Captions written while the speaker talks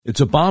It's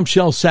a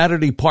bombshell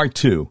Saturday part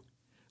 2.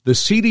 The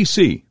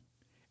CDC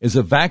is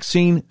a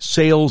vaccine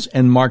sales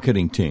and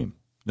marketing team,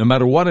 no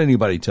matter what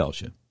anybody tells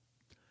you.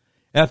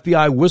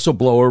 FBI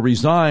whistleblower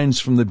resigns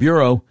from the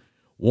Bureau,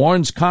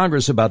 warns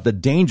Congress about the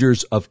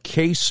dangers of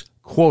case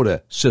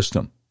quota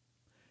system.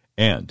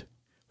 And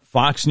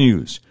Fox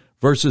News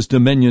versus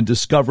Dominion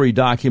discovery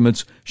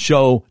documents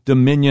show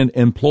Dominion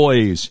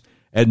employees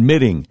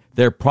admitting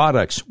their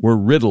products were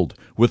riddled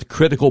with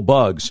critical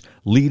bugs,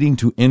 leading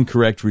to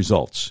incorrect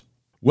results.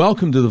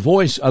 Welcome to the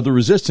Voice of the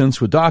Resistance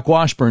with Doc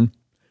Washburn.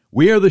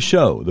 We are the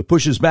show that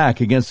pushes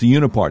back against the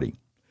Uniparty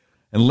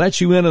and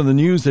lets you in on the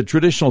news that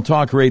traditional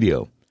talk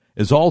radio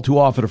is all too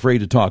often afraid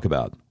to talk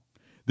about.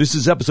 This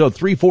is episode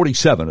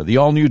 347 of the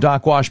all-new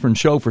Doc Washburn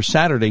Show for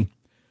Saturday,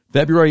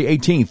 February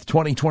 18th,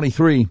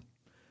 2023.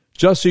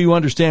 Just so you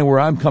understand where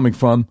I'm coming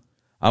from,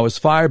 I was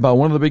fired by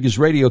one of the biggest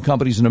radio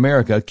companies in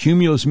America,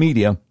 Cumulus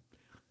Media,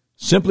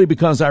 simply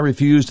because I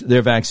refused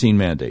their vaccine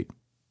mandate.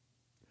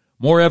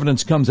 More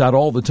evidence comes out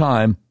all the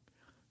time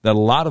that a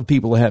lot of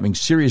people are having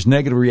serious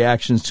negative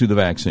reactions to the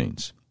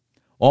vaccines.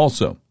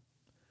 Also,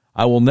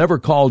 I will never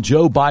call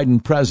Joe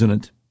Biden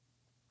president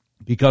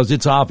because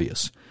it's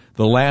obvious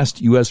the last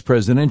U.S.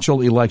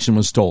 presidential election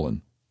was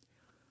stolen.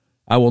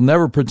 I will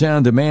never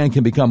pretend a man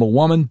can become a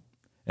woman,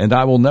 and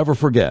I will never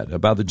forget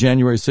about the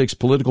January 6th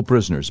political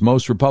prisoners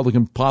most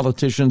Republican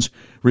politicians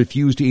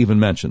refuse to even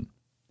mention.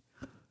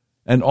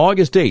 And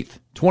August 8th,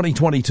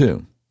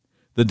 2022,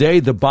 the day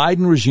the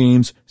Biden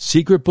regime's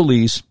secret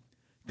police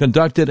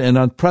conducted an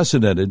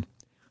unprecedented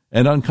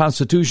and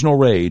unconstitutional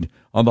raid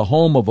on the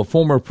home of a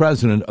former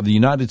president of the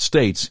United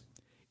States,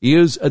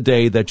 is a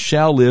day that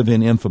shall live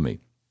in infamy.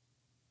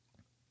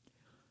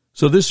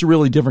 So this is a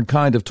really different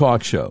kind of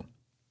talk show.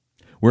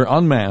 We're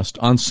unmasked,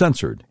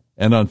 uncensored,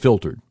 and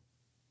unfiltered.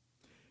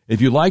 If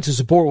you'd like to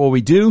support what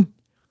we do,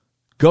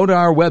 go to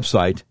our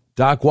website,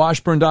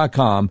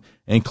 docwashburn.com,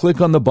 and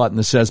click on the button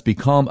that says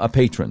Become a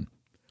Patron.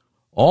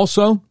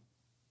 Also,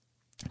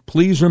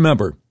 please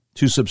remember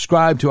to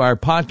subscribe to our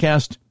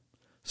podcast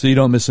so you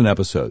don't miss an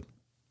episode.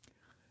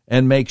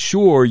 And make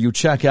sure you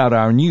check out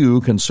our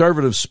new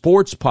conservative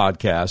sports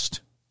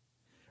podcast,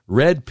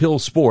 Red Pill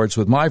Sports,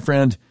 with my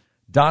friend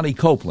Donnie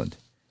Copeland.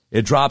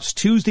 It drops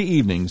Tuesday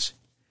evenings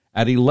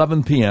at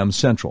 11 p.m.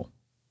 Central.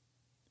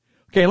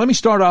 Okay, let me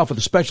start off with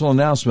a special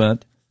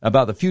announcement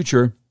about the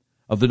future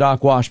of the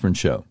Doc Washburn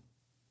Show.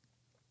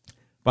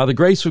 By the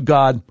grace of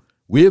God,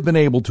 we have been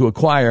able to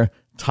acquire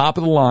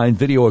top-of-the-line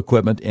video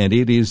equipment, and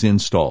it is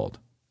installed.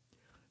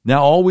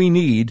 Now, all we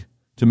need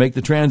to make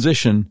the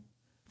transition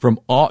from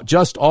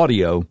just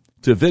audio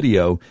to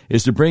video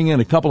is to bring in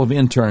a couple of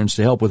interns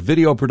to help with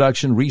video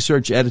production,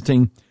 research,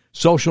 editing,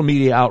 social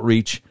media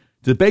outreach,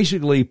 to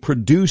basically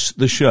produce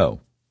the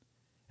show,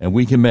 and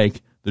we can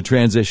make the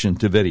transition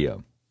to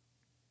video.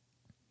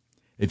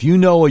 If you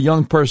know a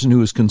young person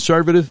who is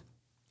conservative,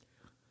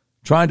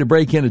 trying to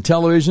break into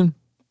television,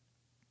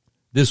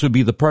 this would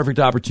be the perfect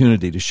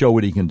opportunity to show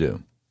what he can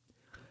do.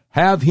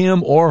 Have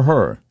him or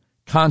her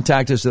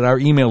contact us at our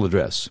email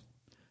address,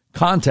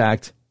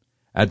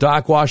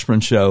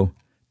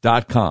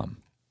 contact@docwashburnshow.com.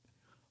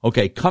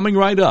 Okay, coming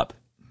right up,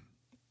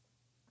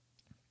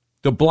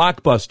 the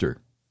blockbuster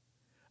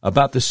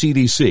about the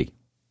CDC,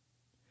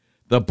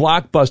 the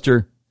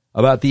blockbuster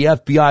about the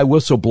FBI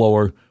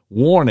whistleblower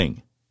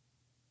warning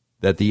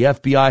that the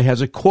FBI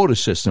has a quota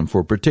system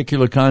for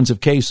particular kinds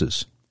of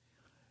cases,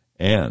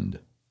 and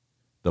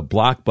the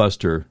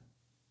blockbuster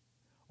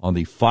on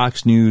the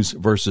Fox News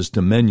versus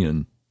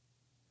Dominion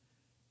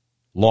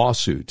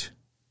lawsuit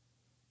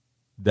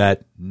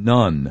that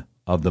none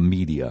of the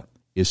media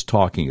is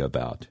talking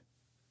about.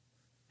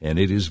 And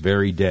it is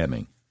very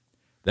damning.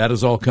 That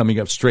is all coming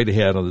up straight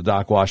ahead on the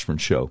Doc Washburn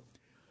Show.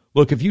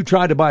 Look, if you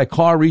tried to buy a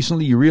car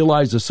recently, you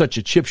realize there's such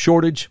a chip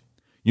shortage,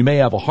 you may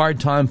have a hard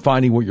time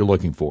finding what you're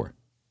looking for.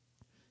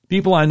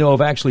 People I know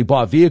have actually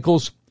bought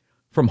vehicles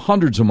from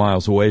hundreds of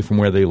miles away from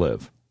where they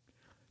live.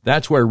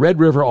 That's where Red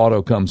River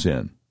Auto comes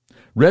in.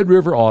 Red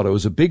River Auto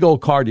is a big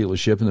old car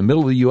dealership in the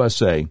middle of the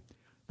USA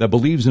that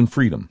believes in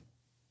freedom,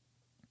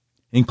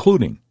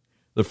 including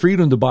the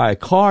freedom to buy a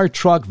car,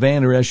 truck,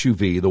 van, or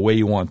SUV the way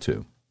you want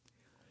to.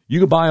 You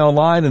can buy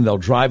online and they'll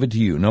drive it to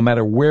you, no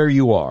matter where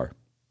you are.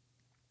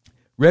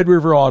 Red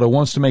River Auto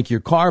wants to make your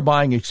car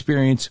buying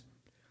experience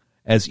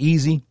as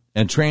easy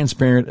and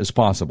transparent as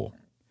possible.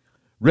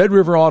 Red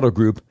River Auto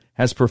Group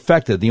has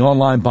perfected the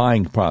online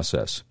buying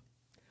process.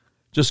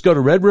 Just go to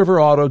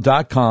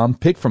redriverauto.com,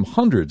 pick from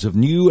hundreds of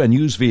new and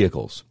used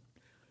vehicles.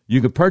 You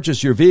can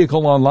purchase your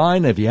vehicle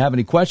online. If you have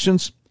any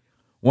questions,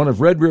 one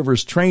of Red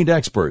River's trained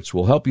experts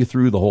will help you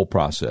through the whole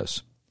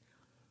process.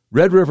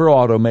 Red River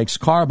Auto makes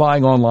car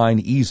buying online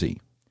easy.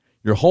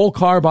 Your whole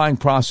car buying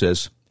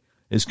process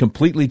is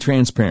completely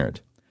transparent.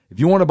 If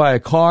you want to buy a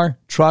car,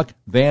 truck,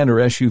 van, or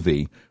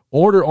SUV,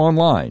 order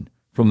online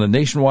from the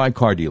nationwide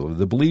car dealer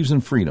that believes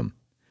in freedom.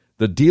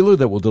 The dealer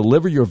that will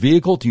deliver your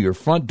vehicle to your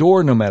front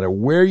door no matter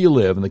where you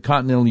live in the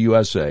continental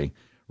USA,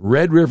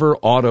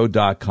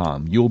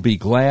 redriverauto.com. You'll be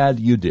glad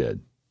you did.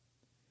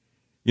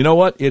 You know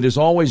what? It is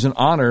always an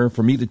honor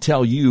for me to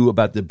tell you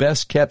about the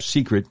best kept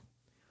secret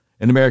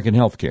in American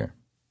healthcare.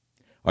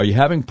 Are you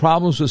having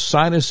problems with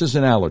sinuses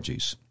and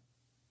allergies?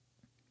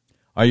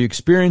 Are you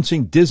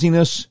experiencing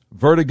dizziness,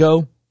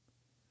 vertigo?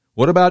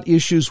 What about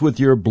issues with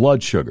your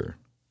blood sugar,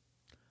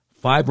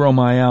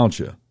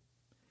 fibromyalgia,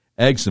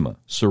 eczema,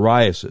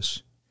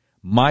 psoriasis,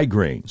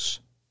 migraines?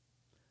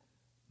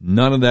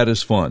 None of that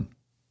is fun.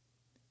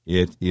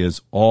 It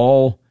is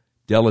all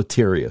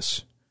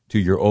deleterious to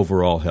your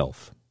overall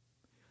health.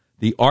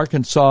 The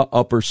Arkansas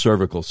Upper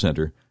Cervical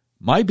Center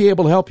might be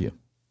able to help you.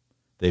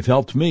 They've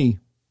helped me.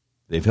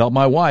 They've helped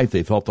my wife.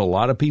 They've helped a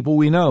lot of people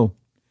we know.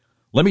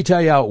 Let me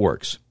tell you how it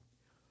works.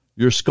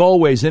 Your skull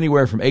weighs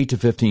anywhere from 8 to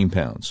 15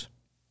 pounds.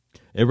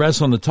 It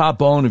rests on the top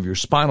bone of your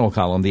spinal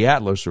column, the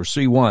atlas or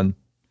C1,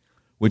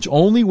 which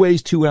only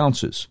weighs 2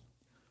 ounces.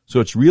 So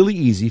it's really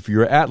easy for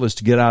your atlas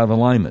to get out of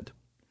alignment.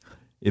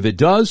 If it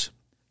does,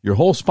 your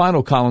whole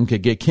spinal column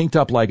could get kinked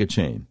up like a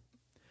chain.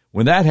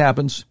 When that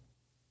happens,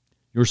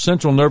 your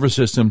central nervous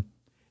system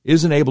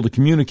isn't able to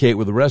communicate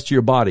with the rest of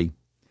your body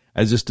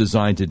as it's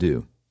designed to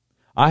do.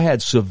 I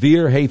had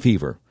severe hay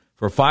fever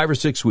for 5 or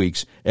 6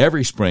 weeks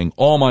every spring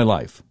all my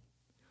life.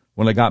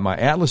 When I got my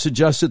atlas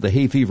adjusted, the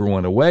hay fever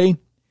went away,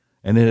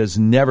 and it has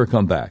never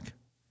come back.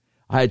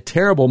 I had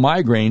terrible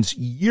migraines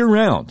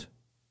year-round.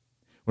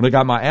 When I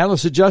got my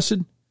atlas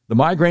adjusted, the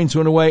migraines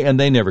went away, and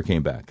they never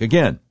came back.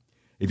 Again,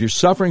 if you're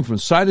suffering from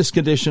sinus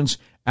conditions,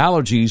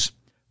 allergies,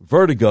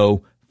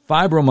 vertigo,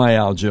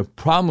 fibromyalgia,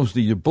 problems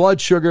with your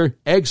blood sugar,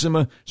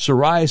 eczema,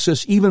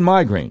 psoriasis, even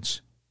migraines,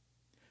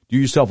 do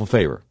yourself a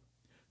favor.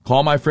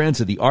 Call my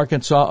friends at the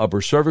Arkansas Upper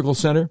Cervical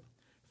Center,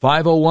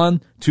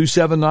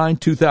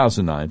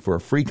 501-279-2009 for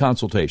a free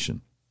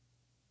consultation.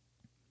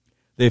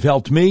 They've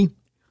helped me,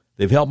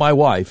 they've helped my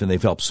wife, and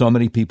they've helped so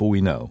many people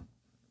we know.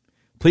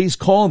 Please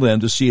call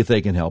them to see if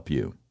they can help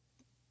you.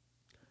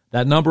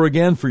 That number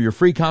again for your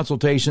free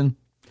consultation,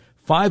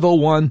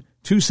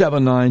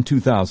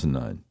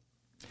 501-279-2009.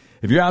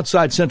 If you're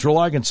outside Central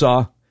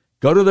Arkansas,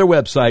 go to their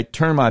website,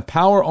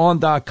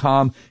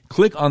 turnmypoweron.com,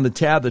 click on the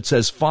tab that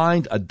says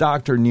Find a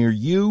Doctor Near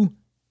You,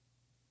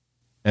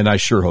 and I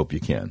sure hope you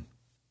can.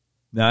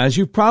 Now, as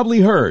you've probably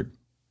heard,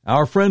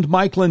 our friend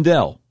Mike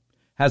Lindell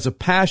has a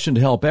passion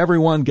to help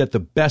everyone get the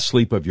best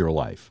sleep of your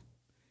life.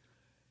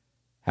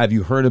 Have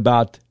you heard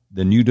about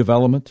the new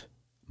development,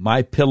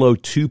 MyPillow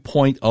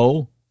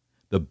 2.0,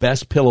 the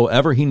best pillow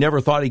ever? He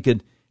never thought he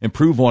could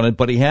improve on it,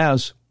 but he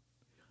has.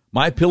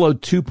 MyPillow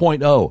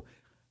 2.0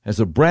 has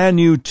a brand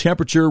new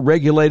temperature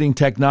regulating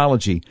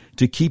technology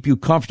to keep you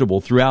comfortable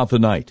throughout the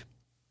night.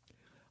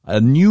 A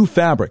new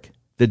fabric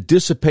that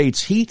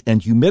dissipates heat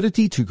and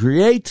humidity to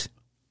create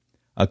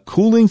a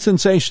cooling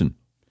sensation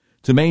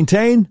to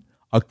maintain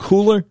a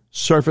cooler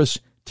surface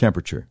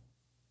temperature.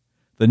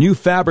 The new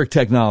fabric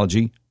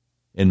technology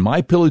in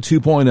MyPillow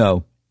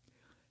 2.0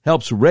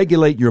 helps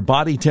regulate your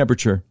body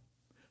temperature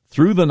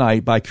through the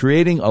night by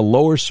creating a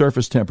lower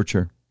surface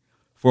temperature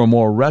for a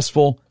more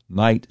restful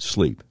night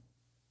sleep.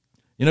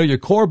 You know, your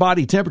core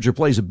body temperature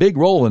plays a big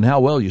role in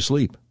how well you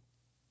sleep.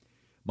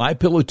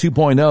 MyPillow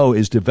 2.0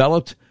 is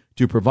developed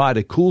to provide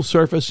a cool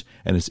surface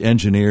and is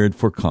engineered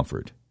for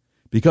comfort.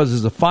 Because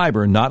it's a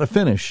fiber, not a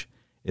finish,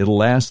 it'll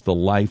last the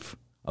life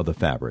of the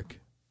fabric.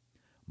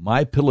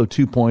 MyPillow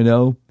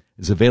 2.0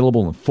 is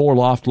available in 4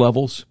 loft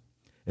levels.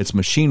 It's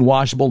machine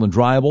washable and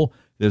dryable.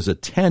 There's a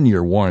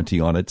 10-year warranty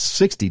on it,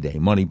 60-day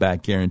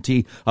money-back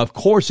guarantee. Of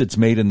course, it's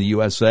made in the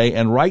USA.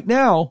 And right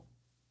now,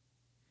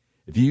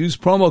 if you use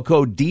promo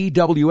code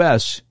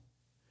DWS,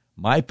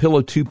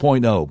 MyPillow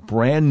 2.0,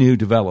 brand new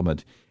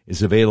development,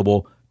 is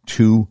available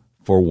 2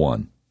 for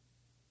 1.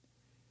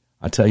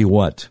 I tell you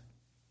what,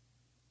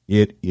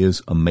 it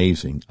is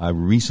amazing. I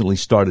recently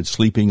started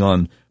sleeping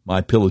on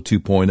MyPillow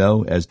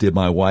 2.0, as did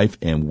my wife,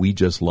 and we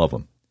just love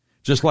them.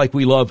 Just like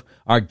we love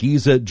our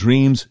Giza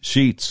Dreams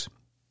sheets,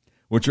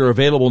 which are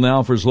available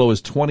now for as low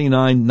as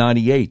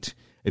 $29.98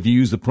 if you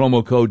use the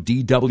promo code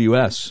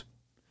DWS.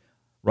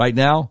 Right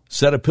now,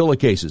 set of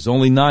pillowcases,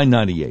 only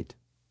 $9.98.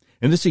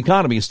 In this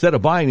economy, instead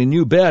of buying a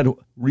new bed,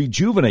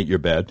 rejuvenate your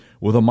bed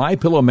with a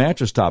MyPillow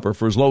mattress topper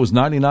for as low as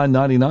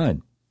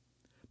 $99.99.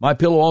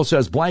 MyPillow also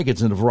has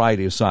blankets in a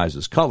variety of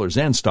sizes, colors,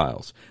 and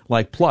styles,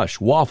 like plush,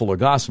 waffle, or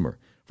gossamer,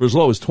 for as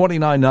low as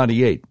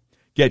 $29.98.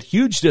 Get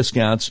huge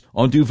discounts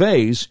on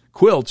duvets,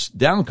 quilts,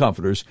 down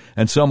comforters,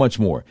 and so much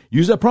more.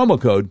 Use that promo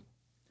code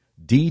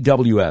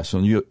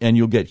DWS, and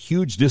you'll get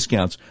huge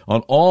discounts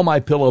on all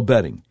MyPillow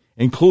bedding,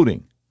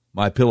 including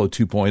MyPillow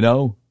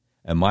 2.0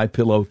 and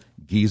MyPillow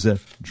Giza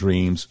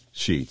Dreams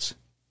sheets.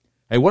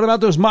 Hey, what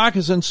about those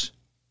moccasins?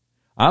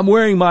 I'm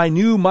wearing my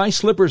new My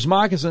Slippers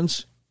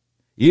moccasins.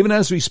 Even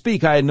as we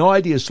speak, I had no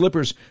idea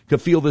slippers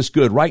could feel this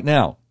good. Right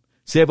now,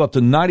 save up to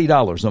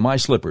 $90 on My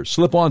Slippers,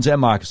 slip-ons,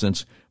 and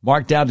moccasins,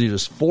 marked down to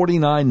just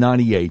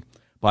 $49.98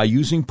 by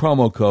using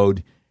promo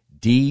code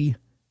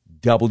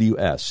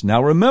DWS.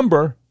 Now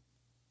remember,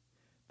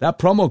 that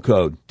promo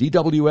code,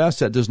 DWS,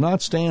 that does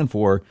not stand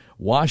for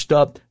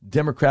washed-up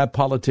Democrat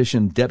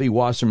politician Debbie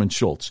Wasserman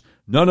Schultz.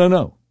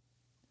 No.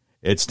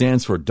 It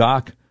stands for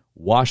Doc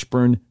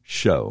Washburn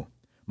Show.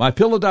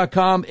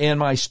 MyPillow.com and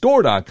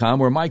MyStore.com,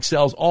 where Mike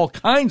sells all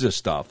kinds of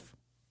stuff.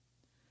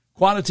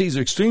 Quantities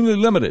are extremely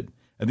limited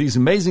at these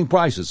amazing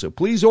prices, so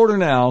please order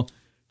now.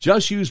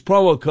 Just use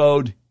promo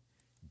code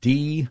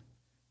DWS.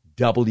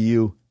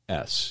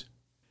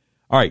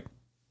 All right,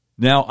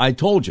 now I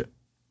told you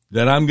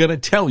that I'm going to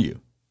tell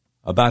you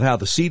about how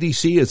the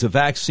CDC is a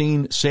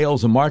vaccine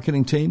sales and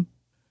marketing team,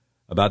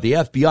 about the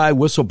FBI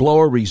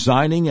whistleblower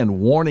resigning and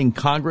warning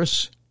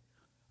Congress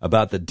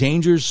about the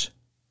dangers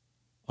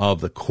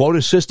of the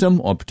quota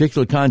system on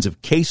particular kinds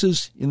of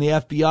cases in the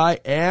FBI,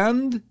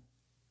 and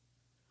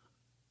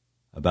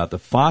about the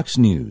Fox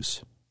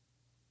News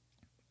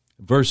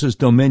versus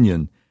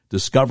Dominion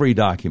discovery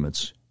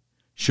documents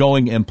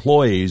showing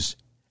employees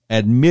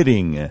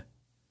admitting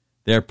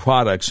their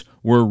products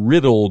were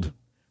riddled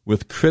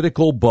with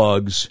critical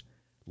bugs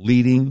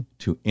leading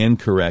to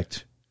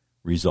incorrect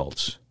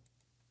results.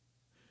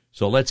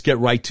 So let's get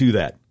right to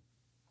that.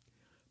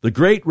 The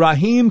great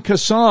Raheem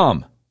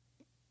Kassam,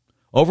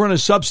 over on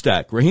his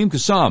Substack, Raheem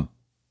Kassam,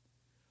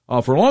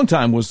 for a long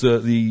time was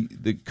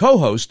the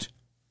co-host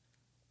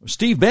of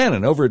Steve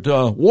Bannon over at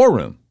War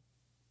Room.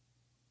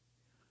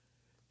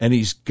 And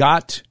he's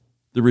got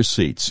the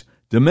receipts.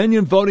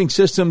 Dominion Voting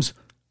Systems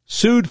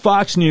sued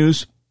Fox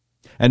News,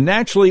 and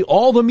naturally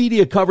all the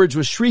media coverage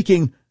was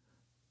shrieking,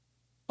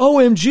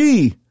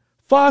 OMG,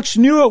 Fox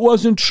knew it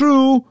wasn't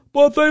true,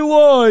 but they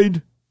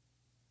lied.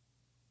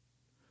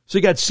 So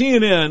you got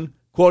CNN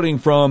quoting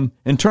from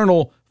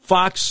internal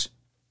Fox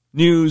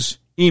News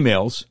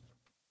emails.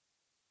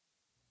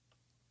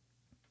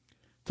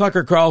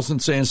 Tucker Carlson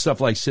saying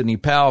stuff like Sidney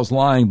Powell's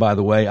lying, by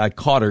the way. I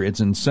caught her. It's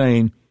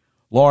insane.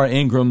 Laura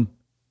Ingraham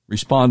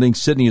responding,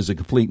 Sidney is a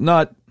complete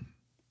nut.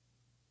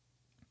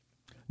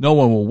 No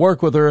one will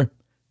work with her.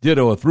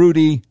 Ditto with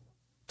Rudy.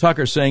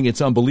 Tucker saying it's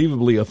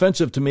unbelievably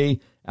offensive to me.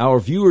 Our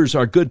viewers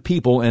are good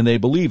people and they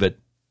believe it.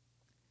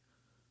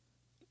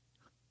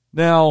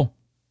 Now,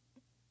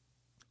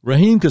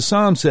 Raheem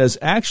Kassam says,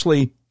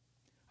 actually,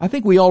 I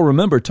think we all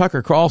remember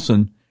Tucker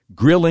Carlson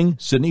grilling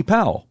Sidney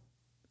Powell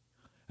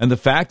and the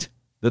fact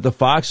that the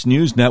Fox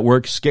News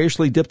network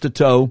scarcely dipped a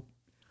toe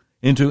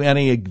into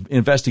any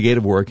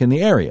investigative work in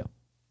the area.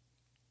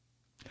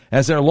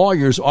 As their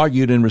lawyers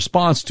argued in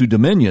response to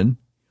Dominion,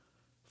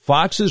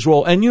 Fox's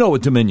role, and you know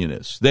what Dominion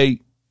is. They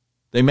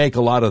make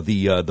a lot of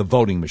the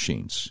voting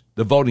machines,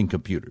 the voting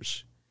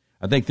computers.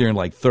 I think they're in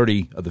like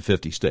 30 of the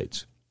 50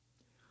 states.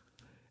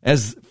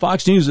 As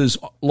Fox News'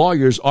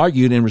 lawyers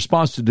argued in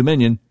response to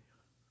Dominion,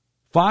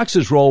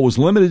 Fox's role was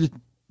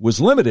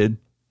limited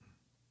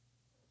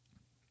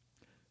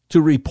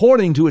to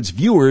reporting to its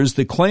viewers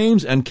the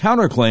claims and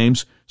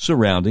counterclaims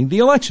surrounding the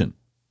election.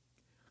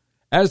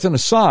 As an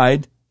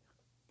aside,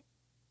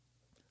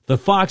 the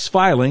Fox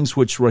filings,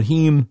 which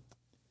Raheem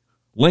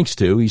links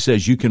to, he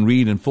says you can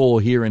read in full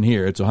here and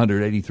here, it's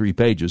 183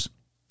 pages,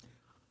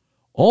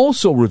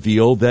 also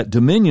reveal that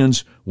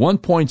Dominion's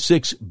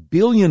 $1.6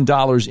 billion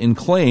in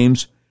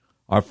claims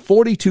are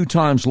 42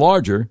 times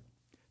larger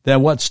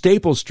than what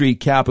Staple Street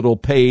Capital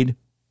paid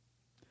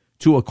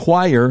to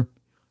acquire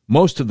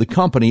most of the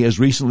company as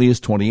recently as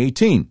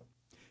 2018.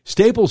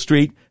 Staple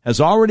Street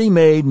has already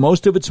made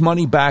most of its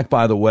money back,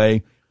 by the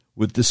way,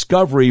 with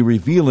discovery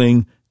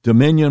revealing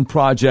Dominion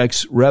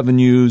projects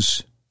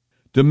revenues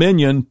of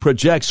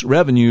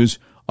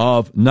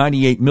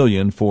 $98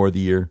 million for the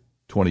year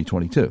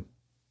 2022.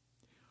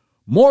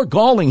 More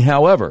galling,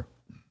 however,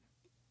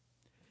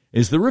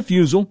 is the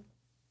refusal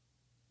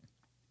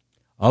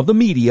of the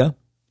media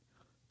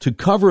to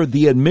cover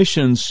the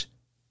admissions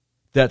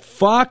that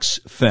Fox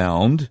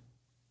found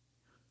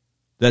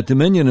that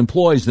Dominion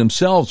employees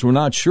themselves were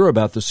not sure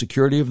about the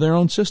security of their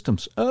own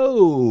systems.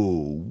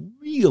 Oh,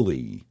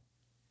 really?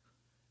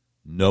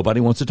 Nobody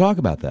wants to talk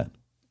about that.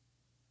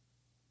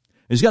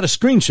 He's got a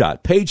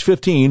screenshot. Page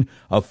 15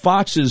 of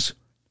Fox's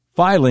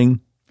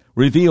filing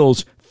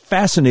reveals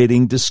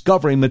fascinating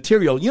discovery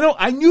material. You know,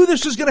 I knew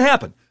this was going to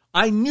happen.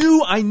 I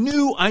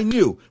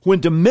knew. When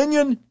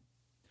Dominion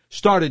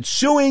started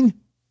suing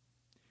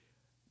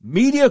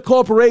media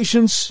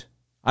corporations,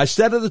 I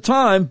said at the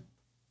time,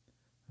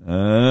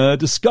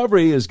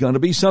 discovery is going to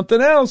be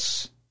something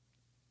else.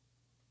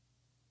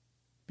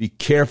 Be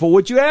careful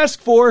what you ask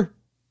for.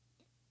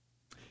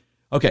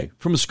 Okay,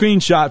 from a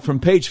screenshot from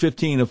page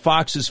 15 of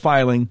Fox's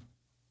filing,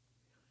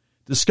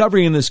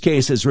 discovery in this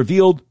case has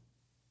revealed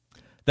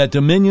that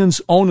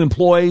Dominion's own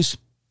employees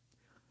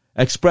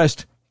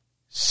expressed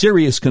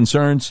serious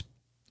concerns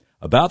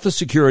about the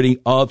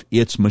security of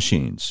its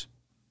machines.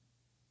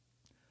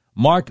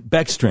 Mark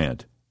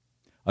Beckstrand,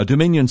 a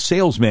Dominion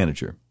sales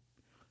manager,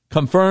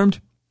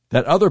 confirmed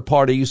that other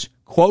parties,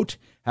 quote,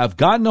 have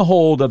gotten a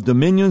hold of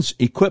Dominion's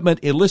equipment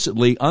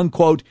illicitly,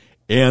 unquote,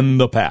 in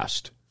the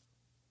past.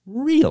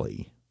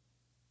 Really?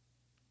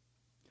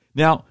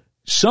 Now,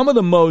 some of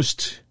the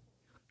most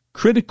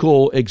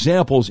critical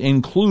examples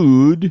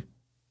include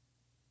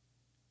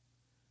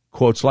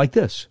quotes like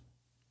this.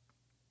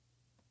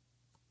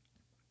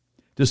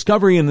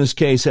 Discovery in this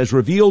case has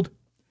revealed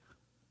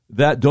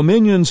that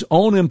Dominion's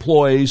own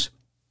employees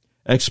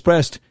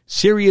expressed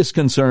serious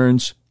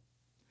concerns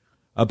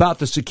about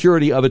the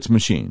security of its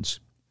machines.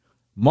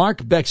 Mark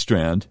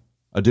Beckstrand,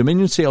 a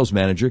Dominion sales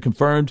manager,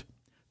 confirmed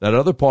that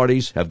other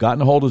parties have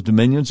gotten a hold of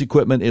Dominion's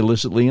equipment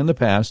illicitly in the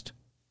past.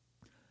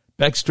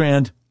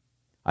 Beckstrand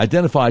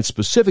identified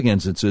specific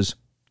instances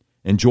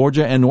in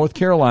Georgia and North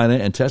Carolina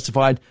and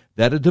testified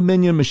that a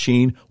Dominion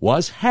machine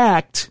was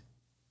hacked,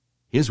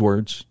 his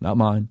words, not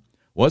mine,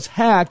 was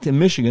hacked in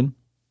Michigan.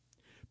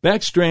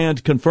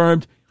 Beckstrand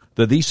confirmed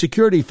that these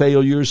security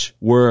failures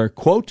were,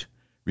 quote,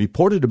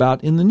 reported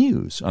about in the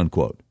news,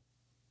 unquote.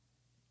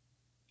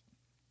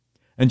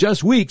 And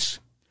just weeks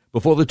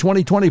before the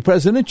 2020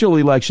 presidential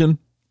election,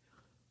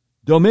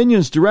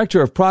 Dominion's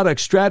Director of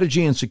Product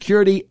Strategy and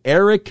Security,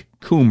 Eric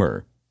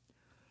Coomer,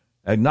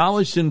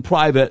 acknowledged in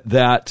private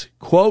that,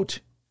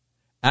 quote,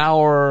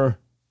 our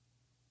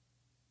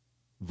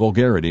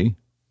vulgarity,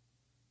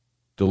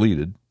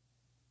 deleted,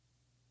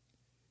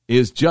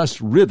 is just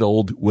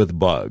riddled with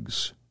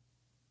bugs,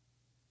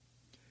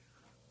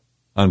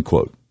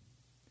 unquote.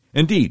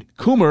 Indeed,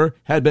 Coomer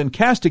had been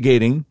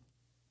castigating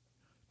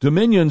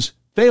Dominion's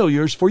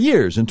failures for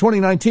years. In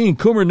 2019,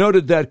 Coomer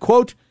noted that,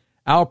 quote,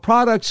 our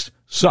products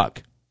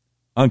suck,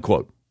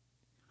 unquote.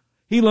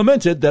 He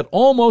lamented that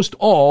almost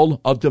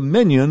all of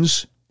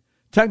Dominion's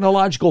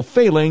technological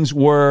failings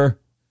were,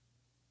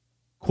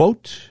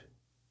 quote,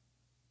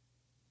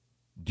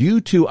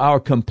 due to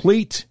our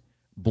complete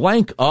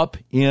blank up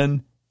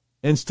in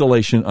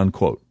installation,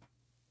 unquote.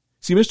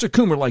 See, Mr.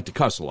 Coomer liked to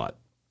cuss a lot.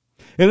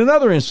 In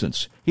another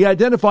instance, he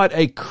identified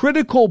a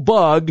critical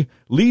bug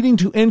leading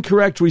to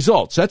incorrect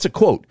results. That's a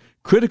quote,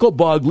 critical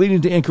bug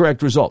leading to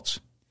incorrect results.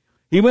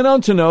 He went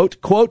on to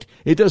note, quote,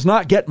 it does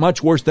not get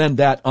much worse than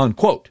that,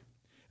 unquote.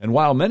 And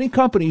while many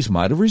companies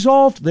might have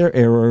resolved their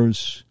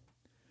errors,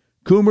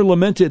 Coomer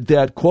lamented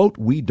that, quote,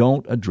 we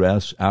don't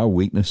address our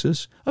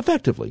weaknesses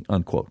effectively,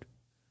 unquote.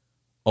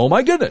 Oh,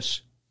 my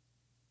goodness.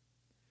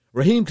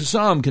 Raheem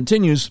Kassam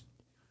continues,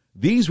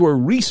 these were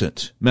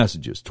recent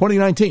messages,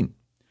 2019,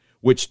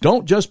 which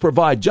don't just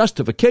provide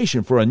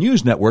justification for a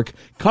news network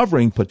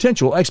covering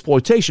potential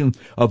exploitation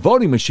of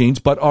voting machines,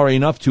 but are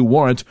enough to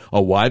warrant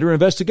a wider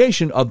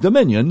investigation of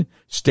Dominion,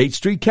 State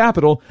Street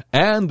Capital,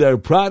 and their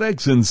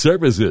products and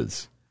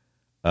services.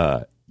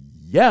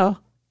 Yeah.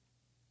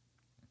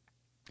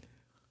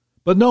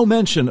 But no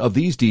mention of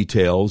these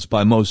details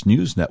by most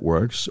news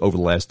networks over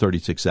the last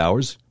 36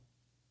 hours.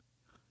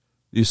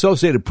 The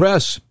Associated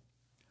Press,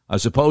 I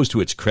suppose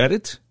to its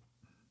credit,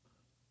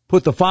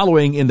 put the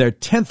following in their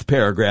 10th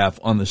paragraph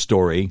on the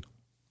story,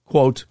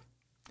 quote,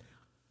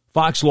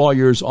 Fox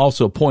lawyers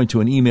also point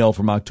to an email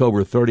from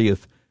October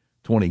 30th,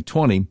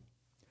 2020,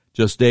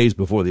 just days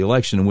before the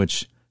election, in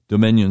which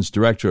Dominion's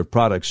Director of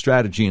Product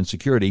Strategy and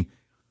Security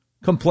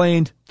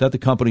complained that the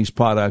company's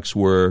products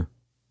were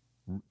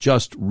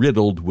just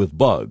riddled with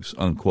bugs,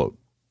 unquote.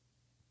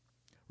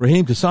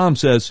 Raheem Kassam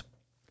says,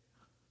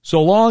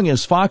 so long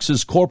as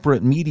Fox's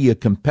corporate media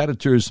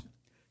competitors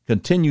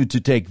continue to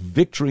take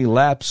victory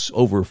laps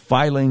over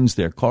filings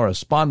their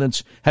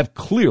correspondents have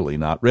clearly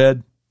not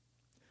read,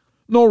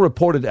 nor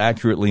reported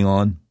accurately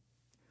on,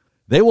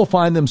 they will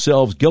find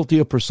themselves guilty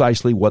of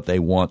precisely what they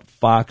want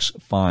Fox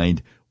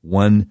fined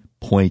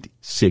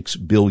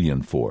 $1.6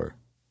 billion for,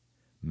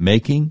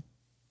 making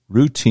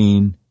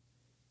routine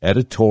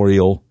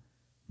editorial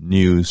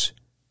news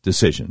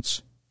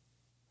decisions.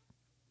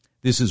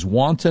 This is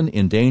wanton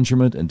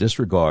endangerment and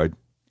disregard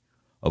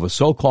of a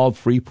so-called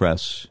free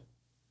press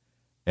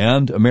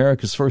and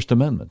America's First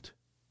Amendment.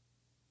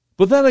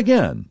 But then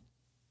again,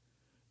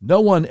 no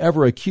one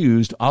ever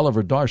accused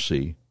Oliver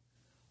Darcy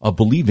of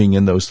believing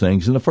in those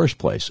things in the first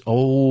place.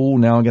 Oh,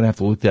 now I'm going to have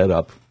to look that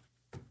up.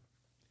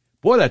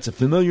 Boy, that's a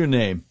familiar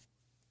name.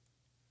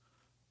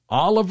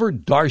 Oliver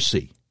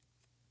Darcy.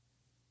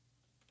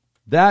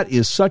 That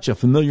is such a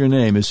familiar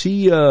name. Is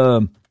he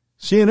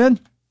CNN?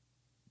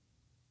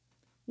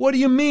 What do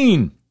you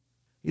mean?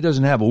 He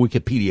doesn't have a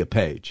Wikipedia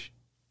page.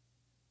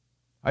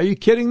 Are you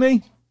kidding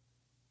me?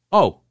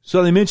 Oh,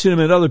 so they mention him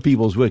in other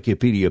people's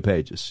Wikipedia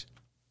pages.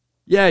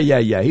 Yeah.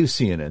 He was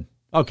CNN.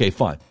 Okay,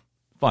 fine.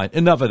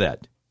 Enough of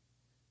that.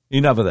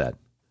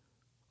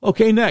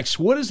 Okay, next.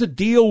 What is the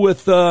deal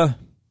with FBI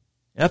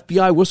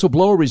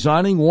whistleblower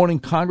resigning, warning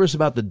Congress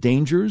about the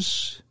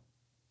dangers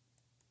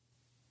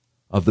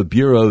of the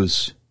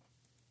Bureau's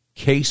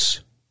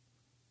case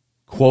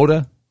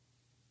quota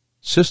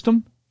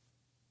system?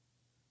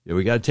 Yeah,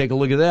 we got to take a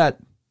look at that.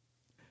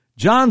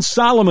 John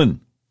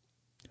Solomon,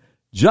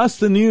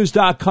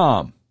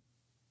 justthenews.com,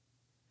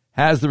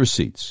 has the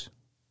receipts.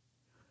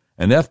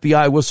 An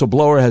FBI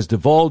whistleblower has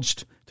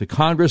divulged to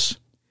Congress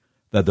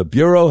that the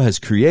Bureau has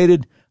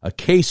created a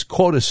case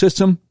quota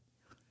system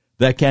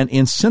that can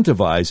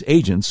incentivize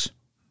agents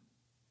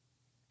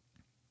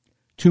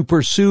to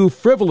pursue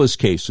frivolous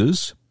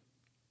cases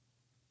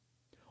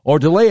or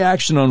delay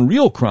action on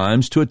real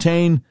crimes to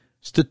attain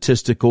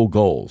statistical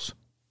goals.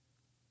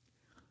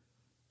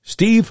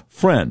 Steve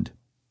Friend,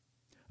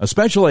 a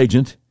special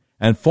agent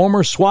and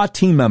former SWAT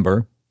team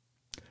member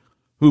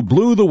who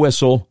blew the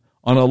whistle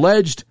on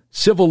alleged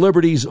civil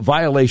liberties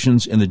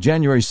violations in the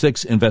January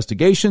 6th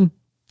investigation,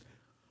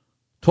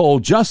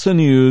 told Just the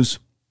News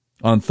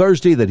on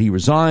Thursday that he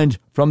resigned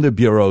from the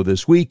Bureau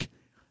this week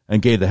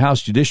and gave the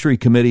House Judiciary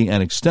Committee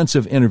an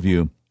extensive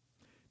interview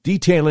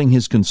detailing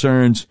his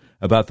concerns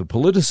about the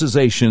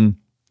politicization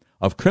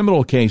of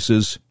criminal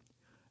cases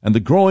and the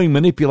growing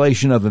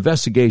manipulation of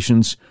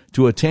investigations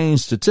to attain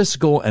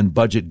statistical and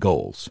budget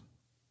goals.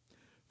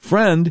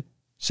 Friend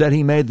said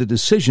he made the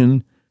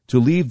decision to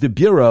leave the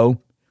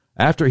Bureau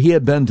after he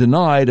had been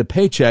denied a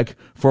paycheck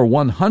for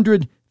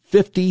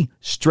 150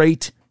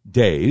 straight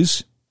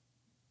days,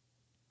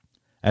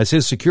 as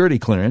his security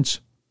clearance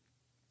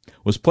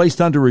was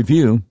placed under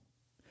review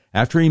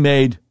after he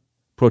made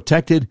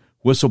protected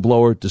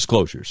whistleblower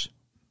disclosures.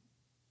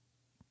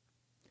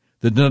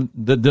 The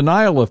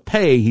denial of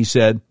pay, he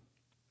said,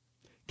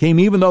 came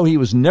even though he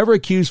was never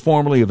accused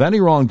formally of any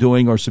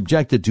wrongdoing or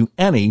subjected to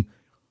any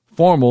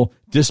formal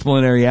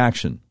disciplinary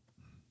action.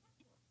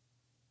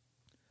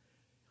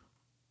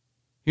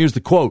 Here's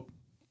the quote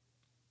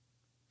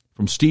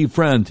from Steve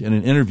Friend in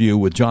an interview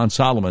with John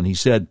Solomon. He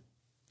said,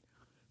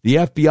 "The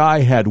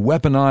FBI had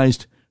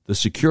weaponized the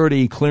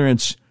security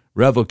clearance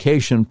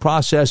revocation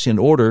process in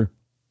order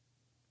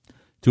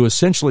to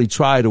essentially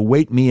try to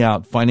wait me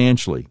out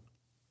financially.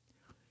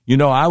 You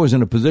know, I was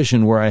in a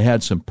position where I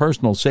had some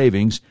personal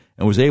savings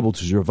and was able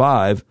to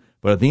survive,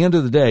 but at the end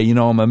of the day, you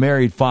know, I'm a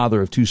married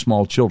father of 2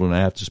 small children. I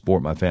have to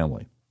support my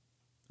family."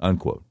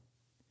 Unquote.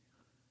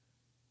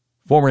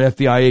 Former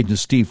FBI agent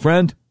Steve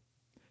Friend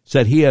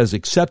said he has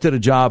accepted a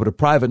job at a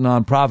private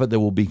nonprofit that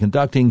will be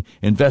conducting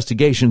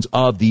investigations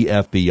of the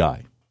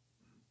FBI.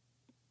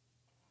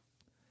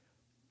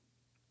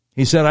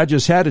 He said, "I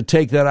just had to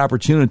take that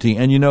opportunity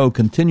and, you know,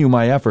 continue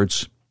my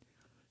efforts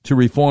to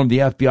reform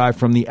the FBI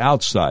from the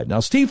outside." Now,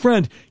 Steve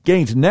Friend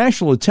gained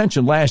national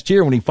attention last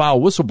year when he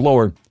filed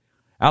whistleblower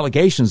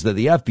allegations that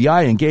the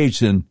FBI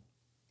engaged in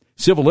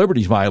civil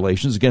liberties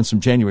violations against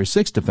some January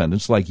 6th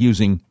defendants, like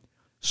using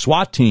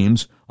SWAT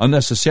teams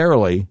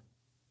unnecessarily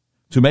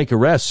to make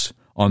arrests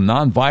on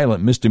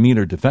nonviolent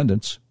misdemeanor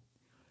defendants.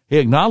 He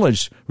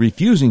acknowledged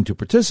refusing to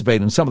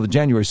participate in some of the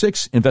January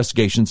 6th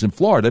investigations in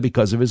Florida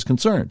because of his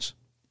concerns.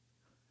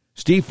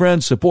 Steve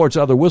Friend supports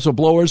other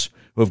whistleblowers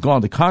who have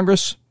gone to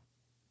Congress,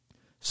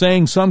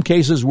 saying some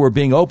cases were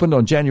being opened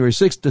on January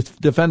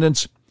 6th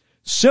defendants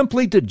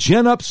simply to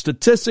gin up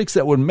statistics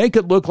that would make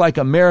it look like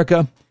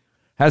America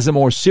has a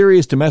more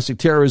serious domestic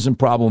terrorism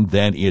problem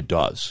than it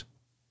does.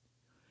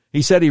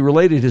 He said he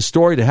related his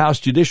story to House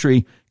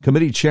Judiciary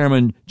Committee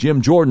Chairman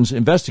Jim Jordan's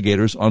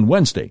investigators on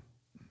Wednesday.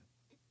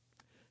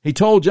 He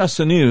told Just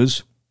the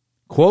News,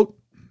 quote,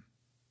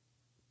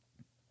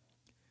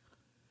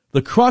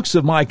 "The crux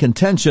of my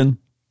contention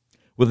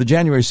with the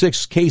January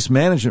 6th case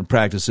management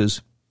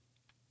practices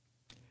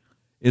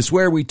is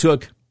where we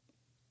took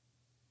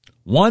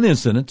one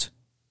incident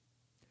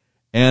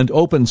and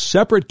opened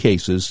separate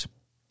cases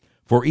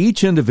for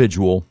each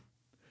individual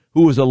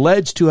who was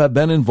alleged to have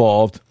been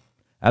involved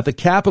at the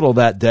Capitol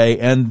that day,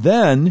 and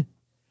then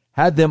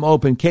had them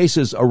open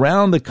cases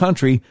around the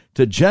country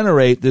to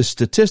generate this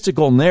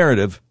statistical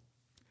narrative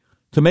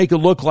to make it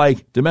look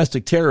like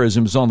domestic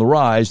terrorism is on the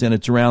rise and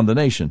it's around the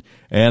nation.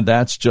 And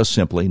that's just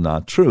simply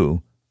not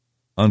true."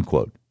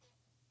 Unquote.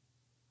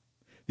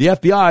 The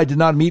FBI did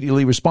not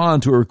immediately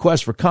respond to a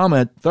request for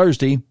comment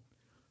Thursday,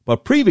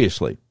 but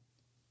previously,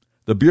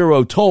 the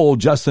Bureau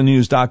told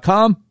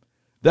JustTheNews.com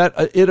that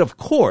it, of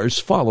course,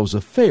 follows a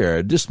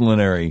fair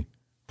disciplinary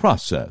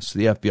process.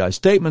 The FBI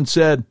statement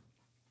said,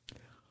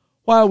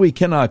 "While we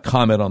cannot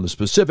comment on the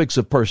specifics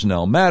of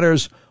personnel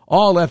matters,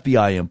 all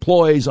FBI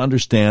employees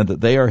understand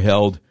that they are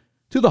held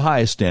to the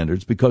highest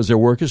standards because their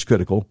work is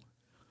critical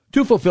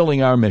to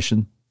fulfilling our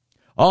mission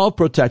of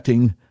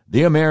protecting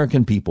the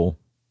American people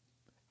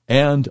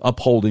and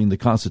upholding the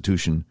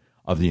Constitution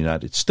of the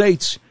United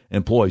States.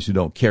 Employees who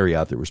don't carry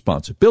out their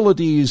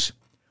responsibilities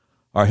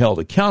are held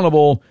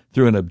accountable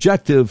through an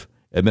objective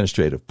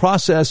administrative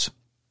process.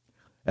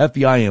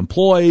 FBI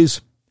employees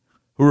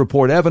who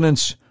report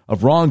evidence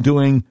of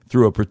wrongdoing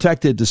through a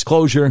protected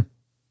disclosure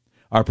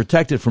are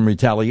protected from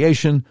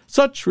retaliation.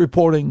 Such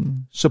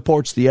reporting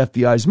supports the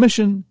FBI's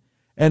mission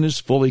and is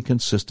fully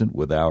consistent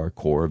with our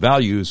core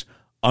values."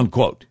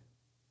 Unquote.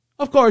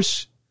 Of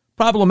course,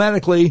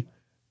 problematically,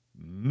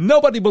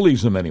 nobody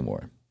believes him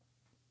anymore.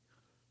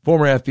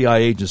 Former FBI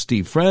agent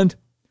Steve Friend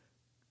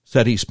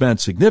said he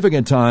spent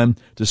significant time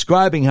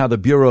describing how the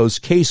Bureau's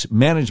case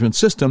management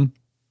system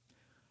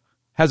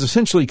has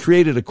essentially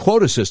created a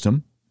quota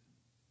system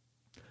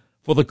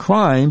for the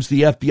crimes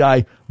the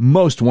FBI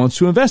most wants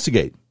to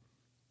investigate.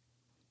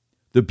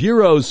 The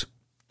Bureau's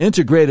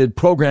integrated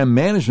program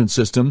management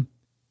system,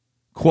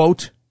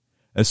 quote,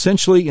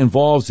 essentially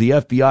involves the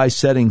FBI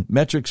setting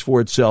metrics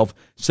for itself,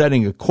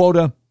 setting a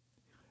quota,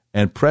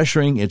 and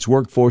pressuring its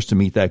workforce to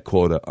meet that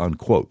quota,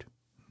 unquote.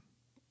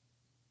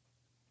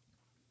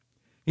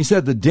 He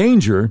said the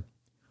danger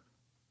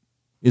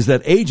is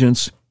that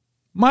agents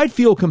might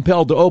feel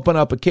compelled to open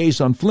up a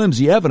case on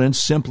flimsy evidence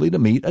simply to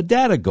meet a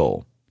data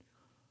goal.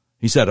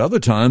 He said other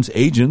times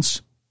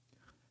agents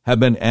have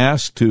been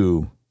asked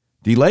to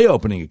delay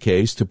opening a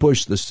case to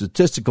push the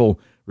statistical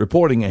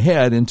reporting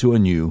ahead into a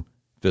new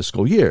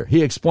fiscal year.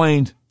 He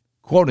explained,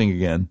 quoting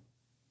again,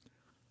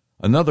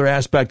 "Another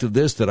aspect of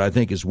this that I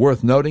think is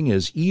worth noting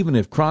is even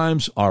if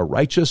crimes are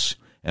righteous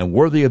and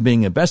worthy of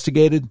being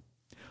investigated,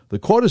 the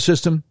quota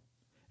system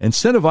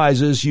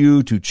incentivizes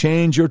you to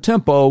change your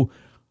tempo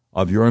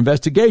of your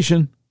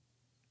investigation.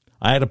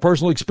 I had a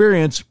personal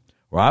experience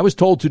where I was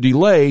told to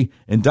delay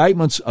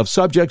indictments of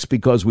subjects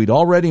because we'd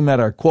already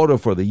met our quota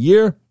for the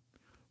year.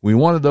 We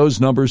wanted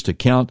those numbers to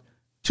count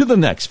to the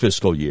next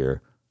fiscal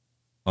year,"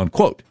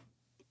 unquote.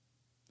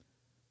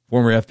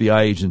 Former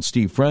FBI agent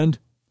Steve Friend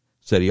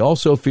said he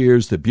also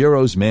fears the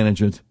Bureau's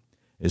management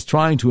is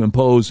trying to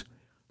impose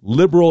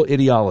liberal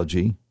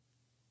ideology,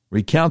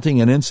 recounting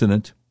an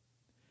incident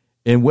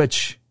in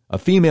which a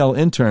female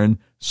intern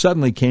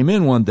suddenly came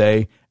in one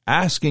day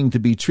asking to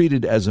be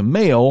treated as a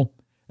male,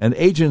 and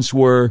agents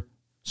were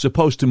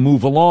supposed to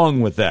move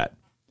along with that.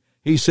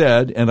 He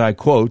said, and I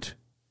quote,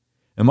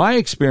 "In my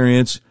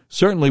experience,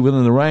 certainly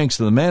within the ranks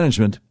of the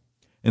management,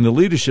 in the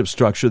leadership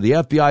structure, the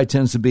FBI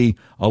tends to be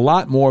a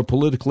lot more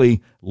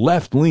politically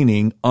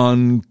left-leaning,"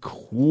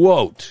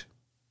 unquote.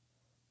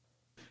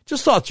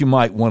 Just thought you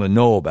might want to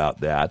know about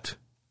that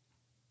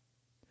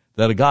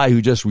a guy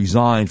who just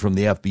resigned from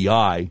the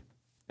FBI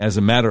as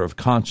a matter of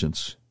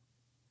conscience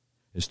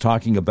is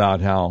talking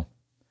about how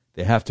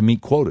they have to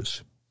meet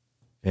quotas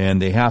and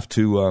they have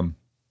to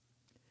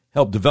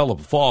help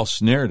develop a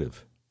false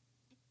narrative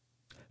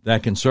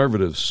that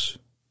conservatives,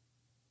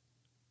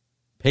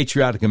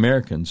 patriotic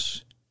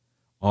Americans,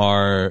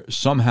 are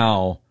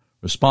somehow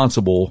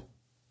responsible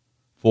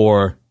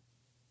for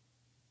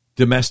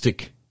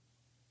domestic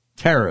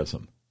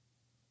terrorism.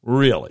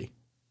 Really?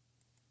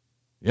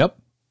 Yep.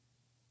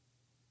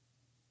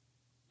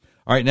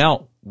 All right,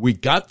 now, we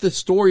got the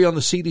story on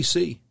the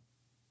CDC.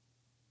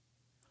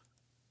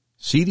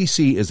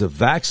 CDC is a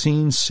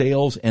vaccine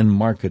sales and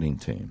marketing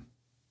team.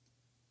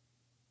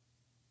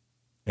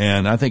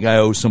 And I think I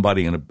owe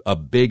somebody a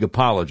big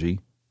apology.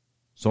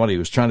 Somebody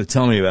was trying to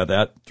tell me about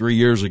that 3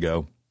 years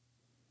ago.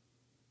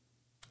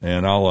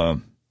 And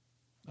I'll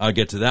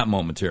get to that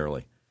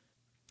momentarily.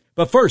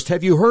 But first,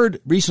 have you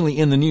heard recently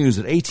in the news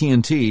that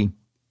AT&T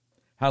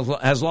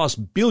has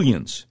lost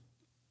billions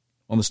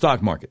on the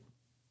stock market?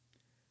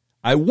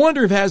 I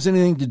wonder if it has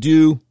anything to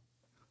do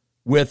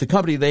with the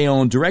company they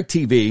own,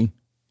 DirecTV,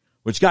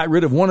 which got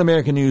rid of One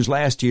American News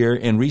last year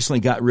and recently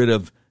got rid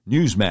of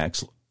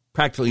Newsmax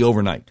practically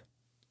overnight.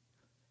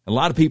 A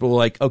lot of people are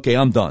like, okay,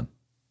 I'm done.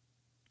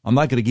 I'm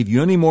not going to give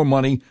you any more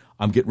money.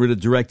 I'm getting rid of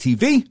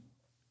DirecTV,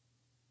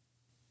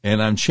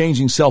 and I'm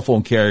changing cell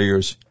phone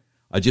carriers.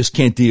 I just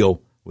can't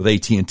deal with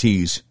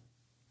AT&T's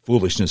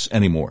foolishness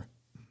anymore.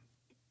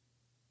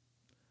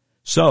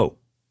 So,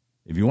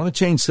 if you want to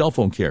change cell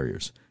phone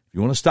carriers, if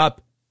you want to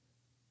stop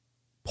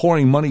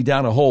pouring money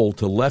down a hole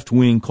to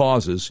left-wing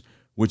causes,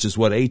 which is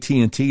what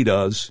AT&T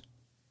does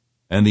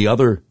and the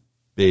other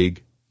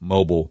big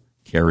mobile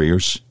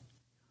carriers,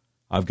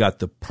 I've got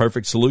the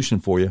perfect solution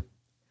for you.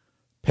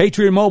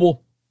 Patriot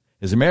Mobile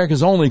is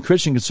America's only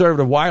Christian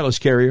conservative wireless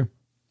carrier.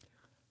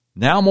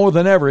 Now more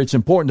than ever, it's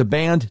important to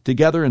band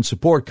together and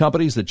support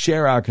companies that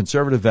share our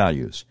conservative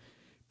values.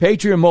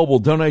 Patriot Mobile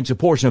donates a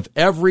portion of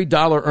every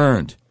dollar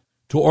earned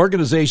to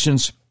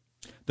organizations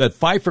that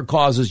fight for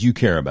causes you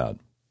care about.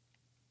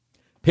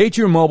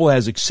 Patriot Mobile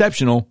has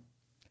exceptional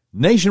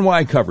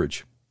nationwide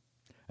coverage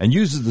and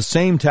uses the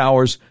same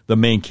towers the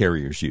main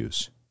carriers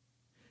use.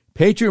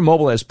 Patriot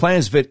Mobile has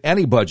plans to fit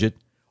any budget,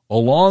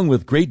 along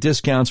with great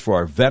discounts for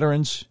our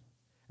veterans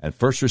and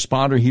first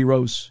responder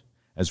heroes,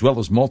 as well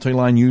as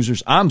multi-line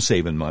users. I'm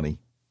saving money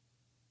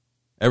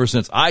ever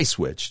since I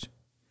switched.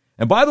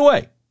 And by the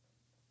way,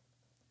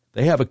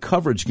 they have a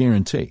coverage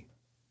guarantee.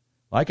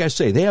 Like I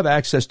say, they have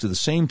access to the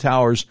same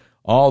towers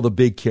all the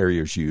big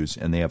carriers use,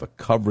 and they have a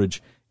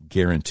coverage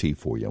guarantee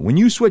for you. When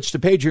you switch to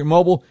Patriot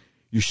Mobile,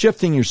 you're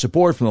shifting your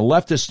support from the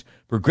leftist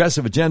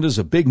progressive agendas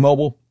of Big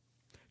Mobile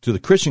to the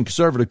Christian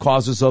conservative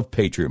causes of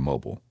Patriot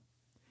Mobile.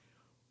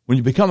 When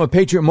you become a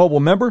Patriot Mobile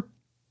member,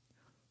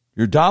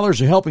 your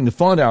dollars are helping to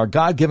fund our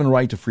God-given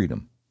right to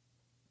freedom.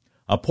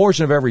 A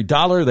portion of every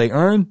dollar they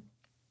earn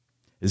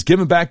is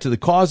given back to the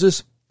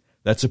causes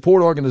that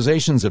support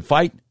organizations that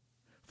fight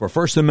for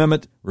First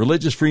Amendment,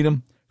 religious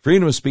freedom,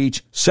 freedom of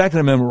speech, Second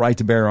Amendment right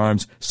to bear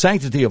arms,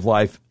 sanctity of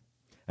life,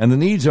 and the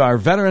needs of our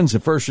veterans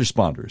and first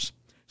responders.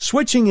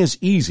 Switching is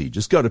easy.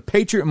 Just go to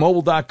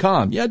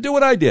patriotmobile.com. Yeah, do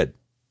what I did.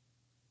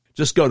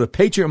 Just go to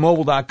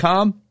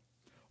patriotmobile.com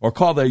or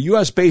call their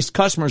U.S.-based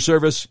customer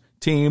service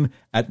team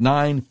at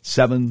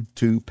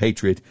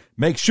 972-PATRIOT.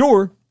 Make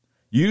sure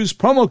you use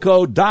promo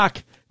code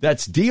DOC,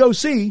 that's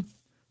DOC,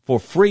 for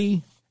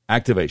free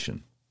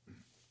activation.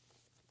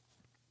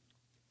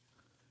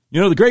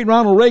 You know, the great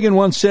Ronald Reagan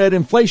once said,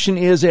 inflation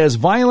is as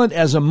violent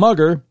as a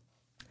mugger,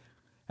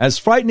 as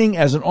frightening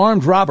as an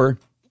armed robber,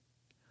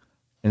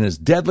 and as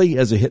deadly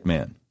as a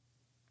hitman.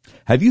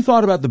 Have you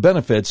thought about the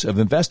benefits of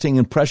investing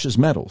in precious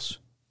metals?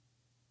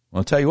 Well,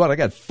 I'll tell you what, I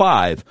got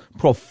 5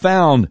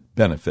 profound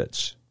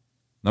benefits.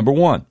 Number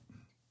 1,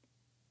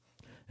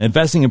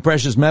 Investing in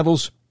precious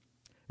metals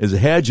is a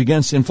hedge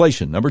against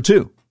inflation. Number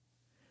 2,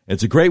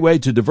 it's a great way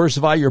to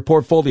diversify your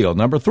portfolio.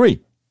 Number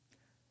 3,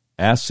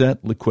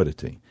 asset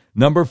liquidity.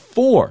 Number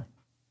 4,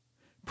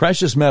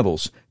 precious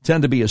metals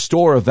tend to be a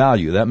store of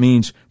value. That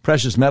means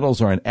precious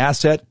metals are an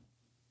asset,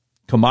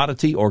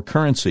 commodity, or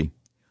currency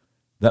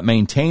that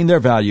maintain their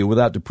value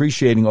without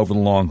depreciating over the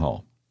long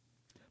haul.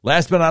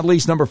 Last but not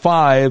least, number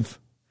 5,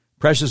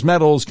 precious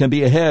metals can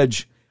be a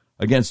hedge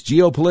against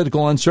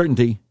geopolitical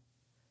uncertainty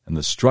and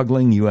the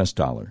struggling U.S.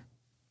 dollar.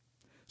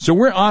 So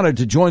we're honored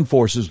to join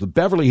forces with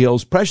Beverly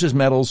Hills Precious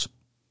Metals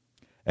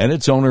and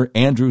its owner,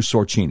 Andrew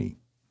Sorcini.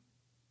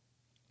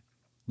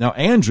 Now,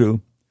 Andrew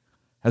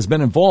has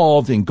been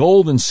involved in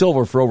gold and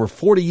silver for over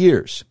 40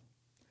 years.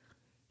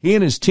 He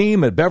and his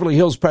team at Beverly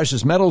Hills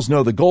Precious Metals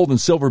know the gold and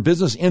silver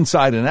business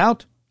inside and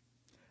out.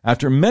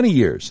 After many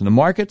years in the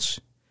markets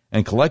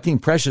and collecting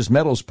precious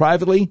metals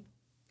privately,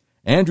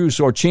 Andrew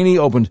Sorcini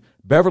opened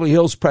Beverly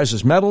Hills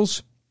Precious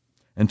Metals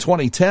in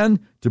 2010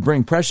 to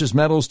bring precious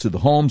metals to the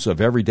homes of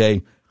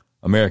everyday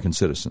American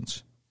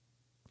citizens.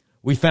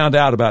 We found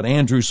out about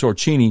Andrew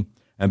Sorcini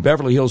and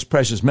Beverly Hills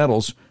Precious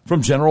Metals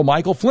from General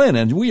Michael Flynn,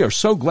 and we are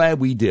so glad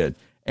we did.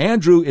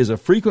 Andrew is a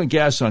frequent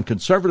guest on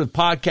conservative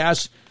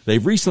podcasts.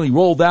 They've recently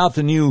rolled out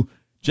the new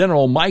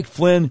General Mike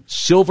Flynn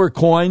silver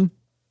coin,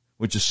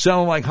 which is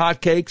selling like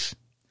hotcakes.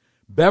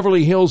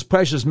 Beverly Hills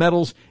Precious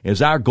Metals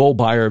is our gold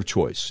buyer of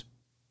choice.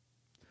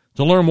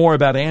 To learn more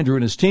about Andrew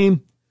and his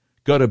team,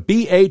 go to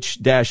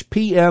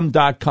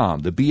bh-pm.com.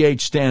 The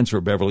BH stands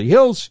for Beverly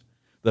Hills.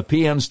 The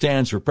PM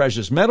stands for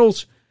Precious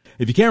Metals.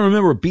 If you can't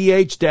remember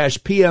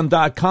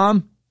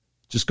bh-pm.com,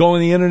 just go on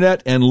the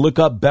internet and look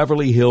up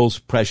Beverly Hills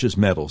Precious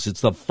Metals.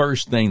 It's the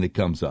first thing that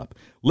comes up.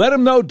 Let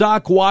them know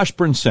Doc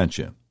Washburn sent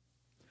you.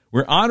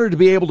 We're honored to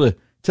be able to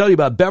tell you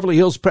about Beverly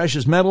Hills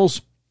Precious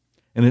Metals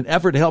in an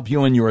effort to help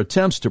you in your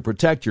attempts to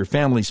protect your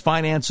family's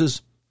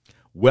finances,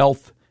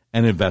 wealth,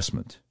 and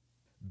investment.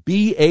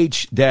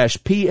 bh-pm.com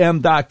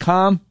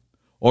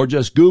or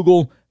just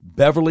Google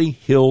Beverly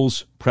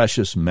Hills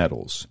Precious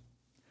Metals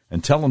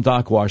and tell them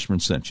Doc Washburn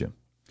sent you.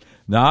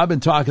 Now, I've been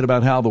talking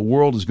about how the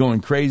world is going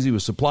crazy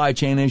with supply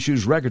chain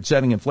issues,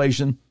 record-setting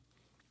inflation,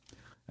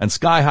 and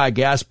sky-high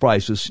gas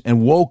prices,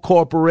 and woke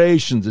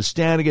corporations that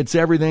stand against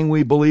everything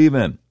we believe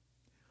in.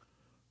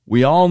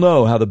 We all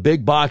know how the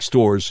big box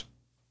stores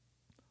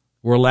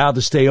were allowed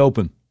to stay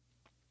open,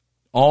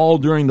 all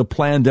during the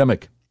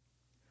pandemic,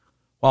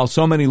 while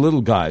so many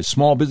little guys,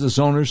 small business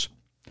owners,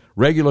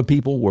 regular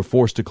people were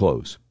forced to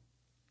close.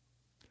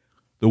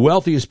 The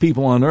wealthiest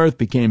people on earth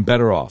became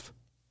better off,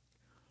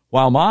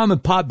 while mom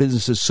and pop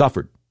businesses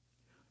suffered.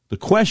 The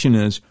question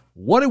is,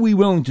 what are we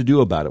willing to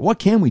do about it? What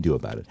can we do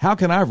about it? How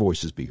can our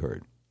voices be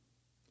heard?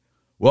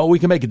 Well, we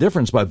can make a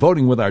difference by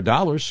voting with our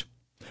dollars.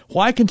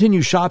 Why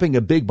continue shopping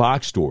at big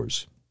box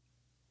stores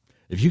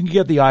if you can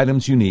get the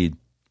items you need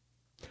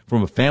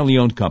from a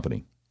family-owned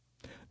company?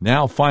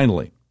 Now,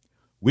 finally,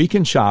 we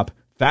can shop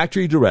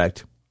factory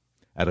direct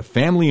at a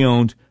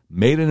family-owned,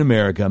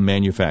 made-in-America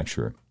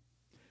manufacturer.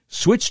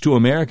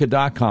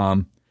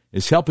 SwitchToAmerica.com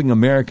is helping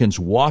Americans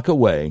walk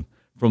away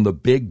from the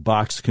big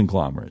box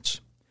conglomerates.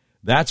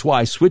 That's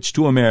why Switch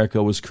to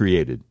America was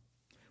created,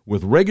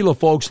 with regular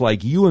folks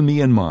like you and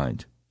me in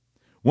mind.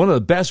 One of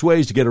the best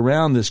ways to get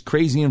around this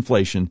crazy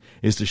inflation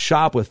is to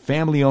shop with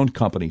family-owned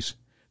companies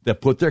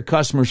that put their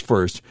customers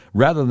first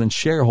rather than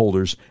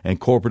shareholders and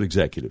corporate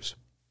executives.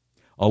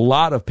 A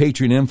lot of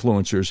Patriot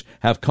influencers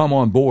have come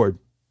on board.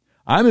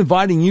 I'm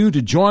inviting you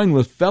to join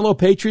with fellow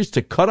patriots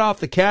to cut off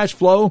the cash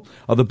flow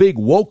of the big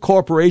woke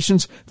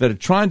corporations that are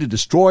trying to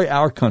destroy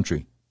our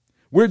country.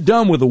 We're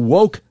done with a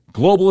woke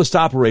globalist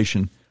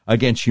operation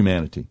against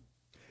humanity.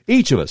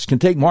 Each of us can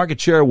take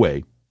market share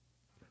away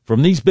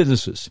from these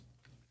businesses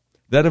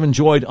that have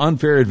enjoyed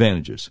unfair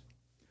advantages.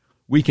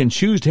 We can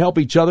choose to help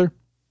each other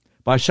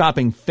by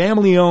shopping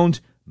family-owned,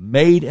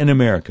 made in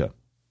America.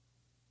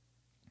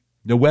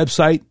 The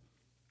website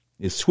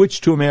is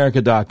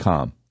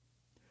SwitchToAmerica.com.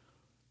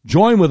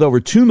 Join with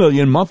over 2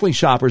 million monthly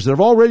shoppers that have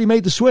already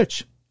made the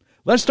switch.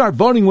 Let's start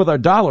voting with our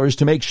dollars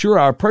to make sure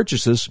our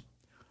purchases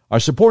are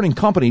supporting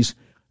companies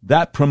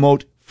that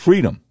promote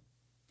freedom.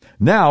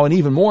 Now, an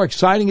even more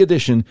exciting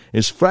addition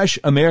is fresh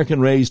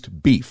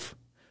American-raised beef.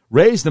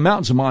 Raised in the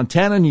mountains of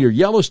Montana near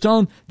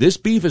Yellowstone, this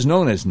beef is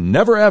known as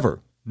Never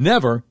Ever.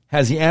 Never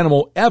has the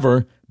animal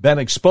ever been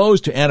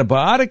exposed to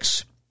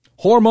antibiotics,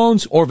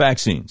 hormones, or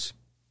vaccines.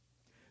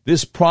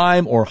 This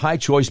prime or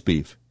high-choice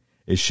beef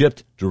is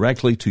shipped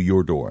directly to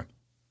your door.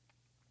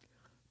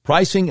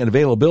 Pricing and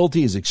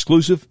availability is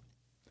exclusive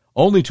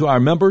only to our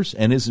members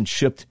and isn't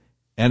shipped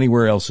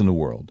anywhere else in the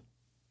world.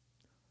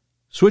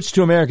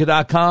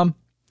 SwitchToAmerica.com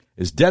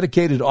is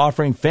dedicated to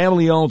offering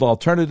family-owned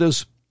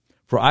alternatives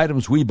for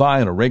items we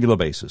buy on a regular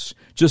basis.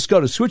 Just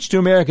go to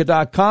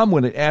SwitchToAmerica.com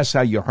when it asks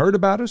how you heard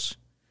about us.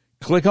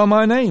 Click on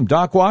my name,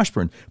 Doc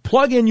Washburn.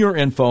 Plug in your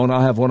info, and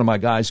I'll have one of my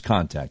guys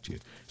contact you.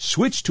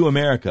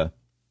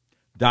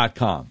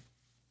 SwitchToAmerica.com.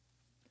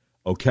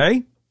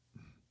 Okay?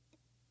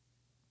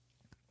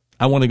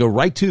 I want to go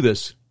right to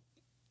this.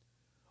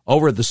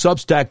 Over at the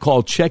Substack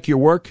called Check Your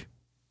Work,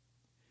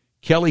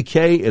 Kelly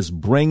Kay is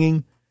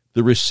bringing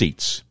the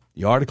receipts.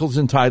 The article is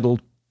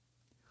entitled,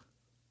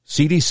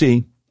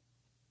 CDC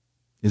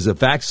is a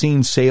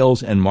vaccine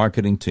sales and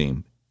marketing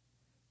team.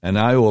 And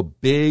I owe a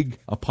big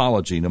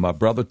apology to my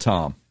brother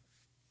Tom,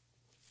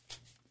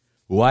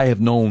 who I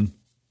have known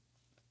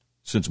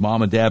since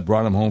Mom and Dad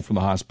brought him home from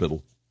the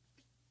hospital,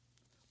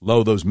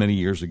 those many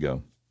years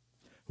ago,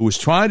 who was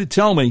trying to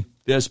tell me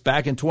this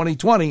back in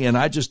 2020, and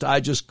I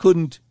just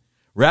couldn't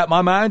wrap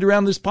my mind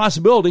around this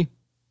possibility.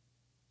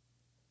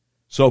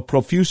 So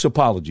profuse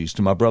apologies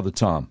to my brother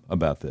Tom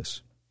about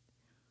this.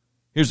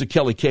 Here's what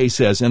Kelly Kay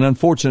says, an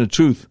unfortunate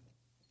truth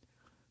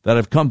that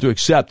I've come to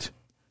accept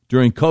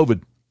during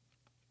COVID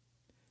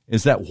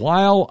is that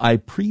while I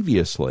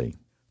previously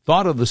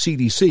thought of the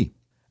CDC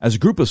as a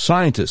group of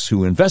scientists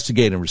who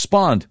investigate and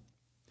respond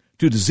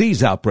to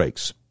disease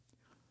outbreaks,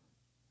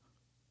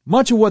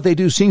 much of what they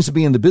do seems to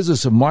be in the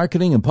business of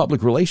marketing and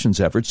public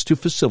relations efforts to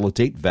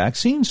facilitate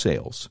vaccine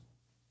sales.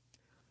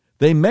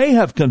 They may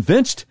have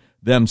convinced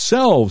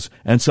themselves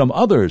and some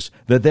others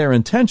that their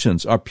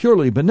intentions are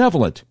purely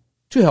benevolent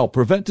to help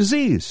prevent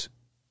disease.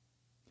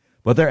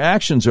 But their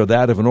actions are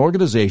that of an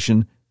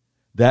organization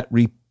that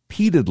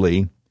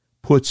repeatedly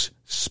puts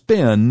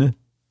spin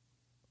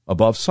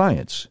above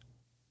science.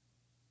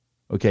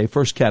 Okay,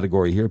 first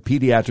category here,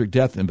 pediatric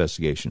death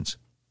investigations.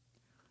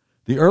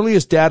 The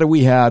earliest data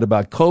we had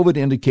about COVID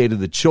indicated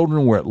that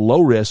children were at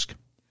low risk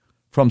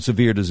from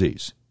severe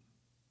disease.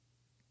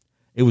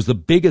 It was the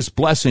biggest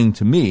blessing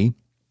to me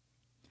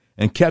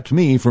and kept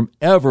me from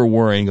ever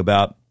worrying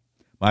about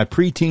my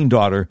preteen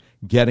daughter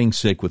getting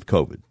sick with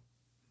COVID.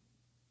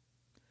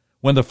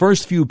 When the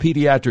first few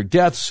pediatric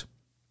deaths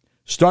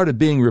started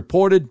being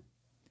reported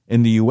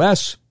in the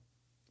U.S.,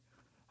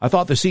 I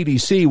thought the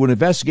CDC would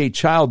investigate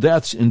child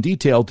deaths in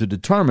detail to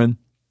determine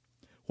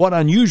what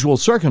unusual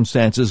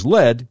circumstances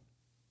led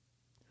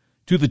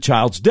to the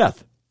child's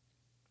death.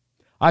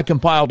 I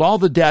compiled all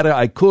the data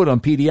I could on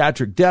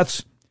pediatric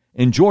deaths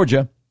in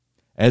Georgia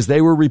as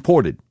they were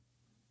reported.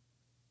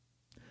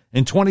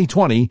 In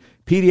 2020,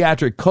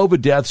 pediatric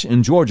COVID deaths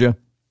in Georgia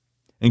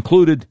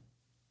included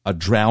a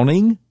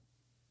drowning,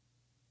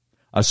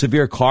 a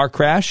severe car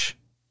crash,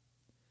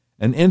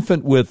 an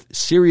infant with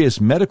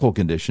serious medical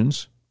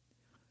conditions,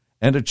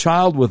 and a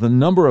child with a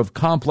number of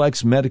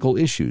complex medical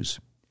issues.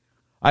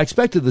 I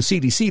expected the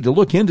CDC to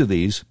look into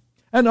these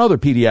and other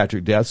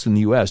pediatric deaths in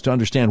the U.S. to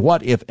understand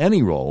what, if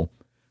any, role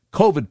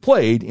COVID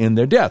played in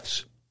their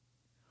deaths.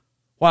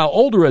 While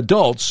older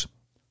adults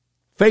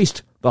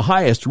faced the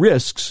highest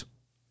risks,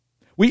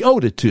 we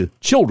owed it to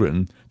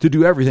children to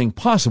do everything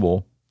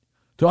possible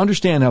to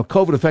understand how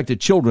COVID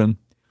affected children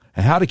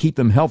and how to keep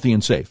them healthy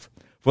and safe.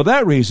 For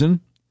that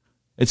reason,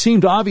 it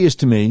seemed obvious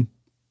to me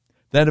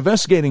that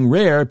investigating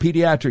rare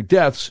pediatric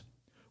deaths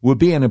would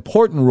be an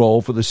important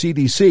role for the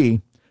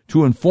CDC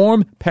to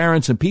inform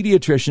parents and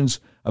pediatricians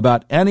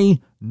about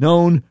any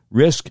known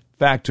risk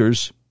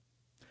factors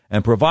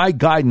and provide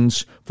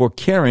guidance for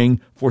caring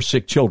for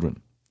sick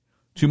children.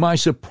 To my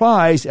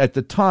surprise, at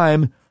the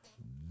time,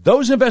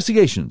 those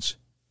investigations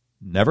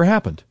never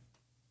happened.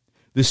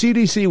 The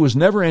CDC was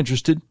never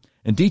interested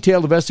in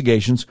detailed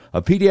investigations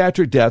of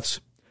pediatric deaths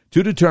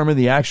to determine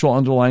the actual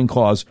underlying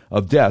cause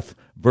of death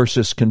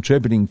versus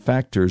contributing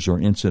factors or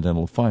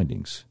incidental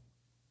findings.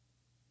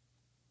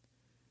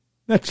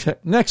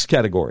 Next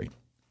category,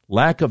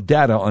 lack of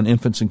data on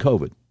infants and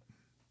COVID.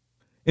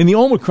 In the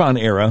Omicron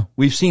era,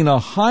 we've seen a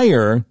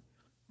higher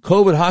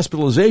COVID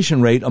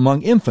hospitalization rate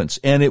among infants,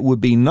 and it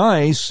would be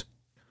nice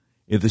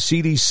if the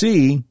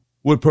CDC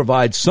would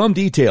provide some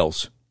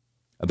details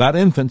about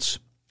infants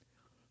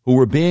who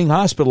were being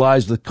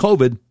hospitalized with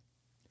COVID,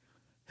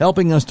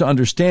 helping us to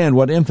understand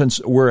what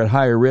infants were at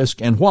higher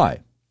risk and why.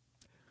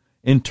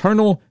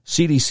 Internal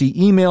CDC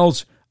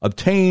emails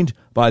obtained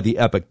by the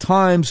Epoch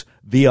Times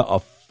via a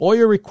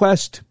FOIA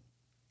request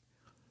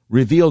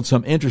revealed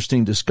some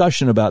interesting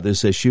discussion about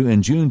this issue.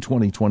 In June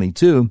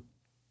 2022,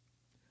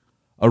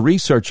 a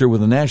researcher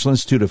with the National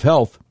Institute of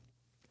Health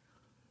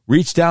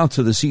reached out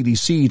to the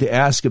CDC to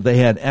ask if they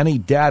had any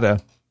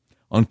data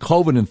on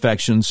COVID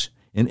infections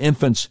in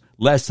infants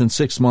less than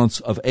 6 months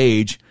of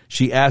age.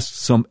 She asked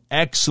some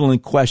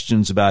excellent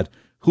questions about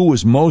who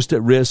was most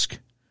at risk,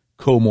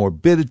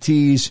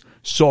 comorbidities,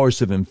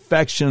 source of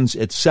infections,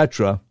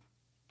 etc.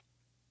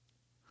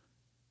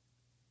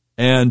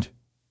 And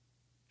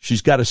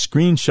she's got a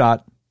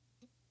screenshot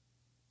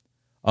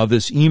of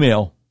this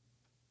email,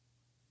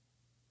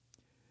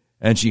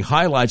 and she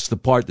highlights the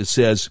part that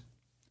says,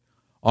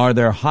 are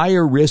there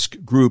higher risk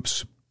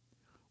groups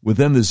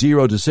within the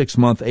 0 to 6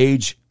 month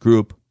age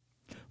group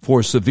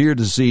for severe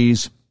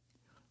disease?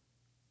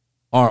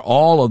 Are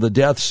all of the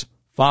deaths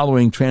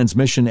following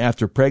transmission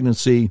after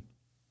pregnancy,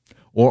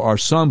 or are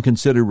some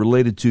considered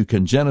related to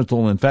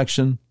congenital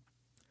infection?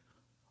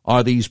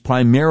 Are these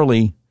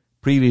primarily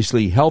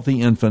previously healthy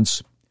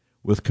infants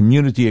with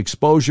community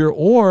exposure,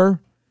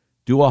 or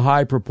do a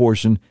high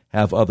proportion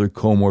have other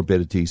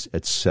comorbidities,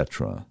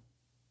 etc.?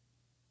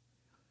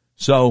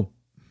 So,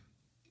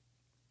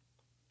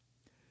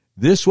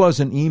 this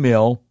was an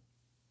email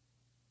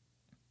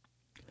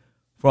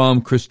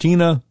from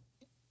Christina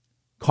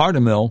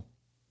Cardamil,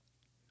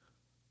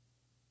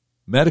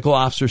 Medical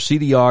Officer,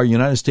 CDR,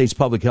 United States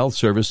Public Health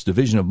Service,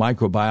 Division of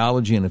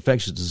Microbiology and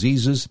Infectious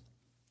Diseases,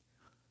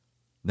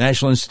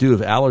 National Institute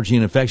of Allergy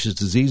and Infectious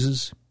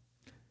Diseases,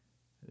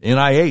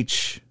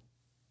 NIH,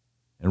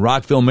 in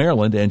Rockville,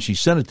 Maryland, and she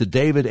sent it to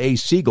David A.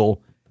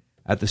 Siegel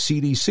at the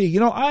CDC. You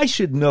know, I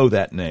should know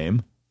that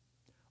name.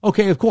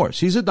 Okay, of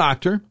course. He's a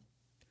doctor,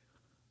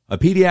 a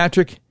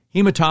pediatric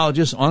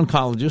hematologist,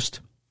 oncologist,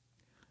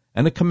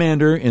 and a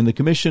commander in the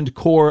Commissioned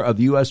Corps of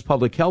the U.S.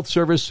 Public Health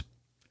Service.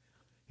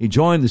 He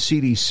joined the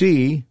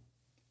CDC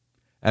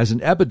as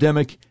an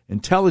Epidemic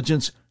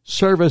Intelligence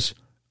Service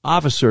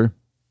officer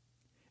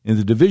in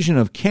the Division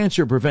of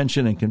Cancer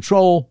Prevention and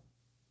Control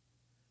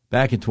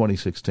back in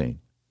 2016.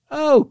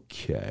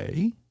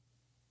 Okay.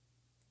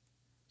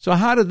 So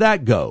how did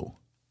that go?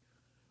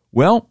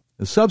 Well,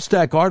 the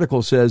Substack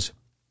article says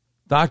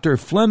Dr.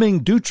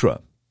 Fleming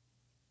Dutra,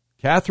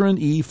 Catherine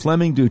E.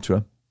 Fleming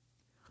Dutra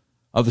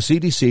of the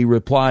CDC,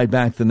 replied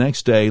back the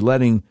next day,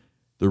 letting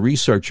the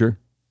researcher,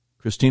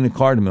 Christina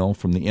Cardamil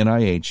from the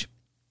NIH,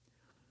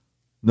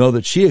 know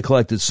that she had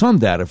collected some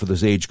data for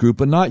this age group,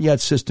 but not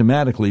yet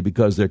systematically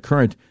because their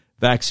current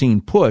vaccine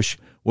push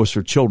was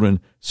for children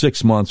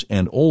 6 months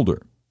and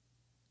older.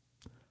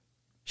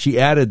 She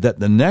added that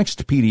the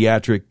next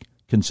pediatric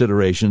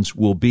considerations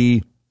will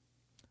be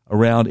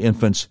around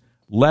infants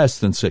less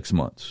than 6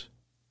 months.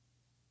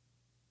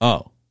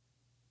 Oh.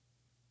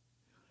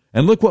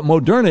 And look what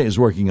Moderna is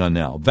working on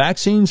now.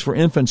 Vaccines for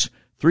infants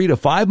 3 to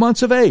 5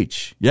 months of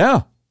age.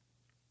 Yeah.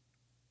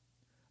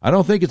 I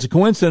don't think it's a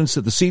coincidence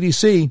that the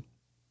CDC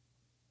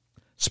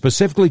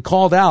specifically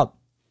called out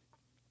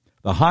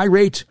the high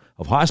rate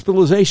of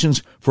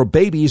hospitalizations for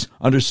babies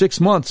under 6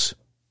 months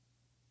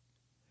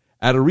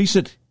at a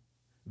recent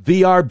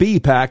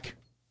VRB PAC,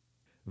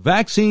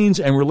 Vaccines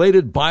and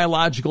Related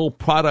Biological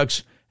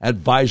Products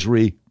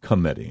Advisory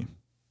Committee.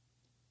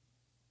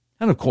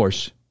 And of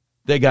course,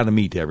 they got to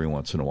meet every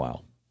once in a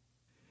while.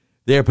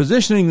 They are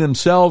positioning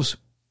themselves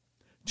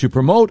to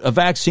promote a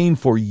vaccine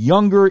for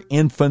younger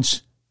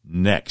infants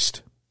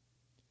next.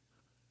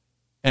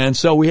 And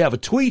so we have a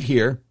tweet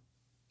here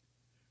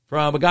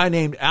from a guy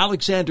named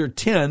Alexander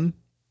Tin,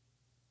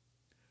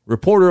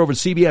 reporter over at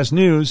CBS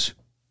News,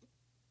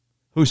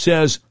 who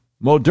says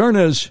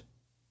Moderna's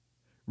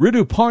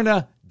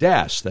Riduparna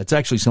Das, that's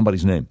actually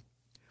somebody's name,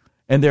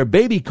 and their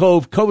Baby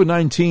Cove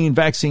COVID-19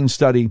 vaccine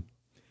study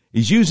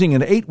is using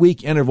an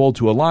 8-week interval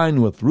to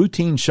align with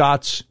routine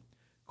shots.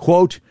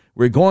 Quote,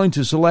 we're going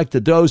to select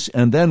the dose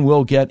and then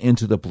we'll get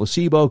into the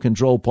placebo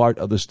control part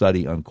of the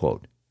study,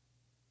 unquote.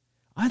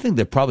 I think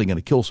they're probably going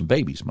to kill some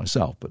babies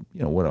myself, but,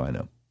 you know, what do I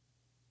know?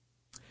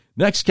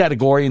 Next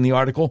category in the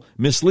article,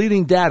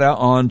 misleading data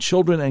on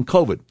children and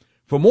COVID.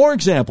 For more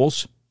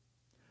examples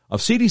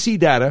of CDC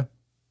data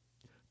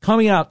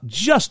coming out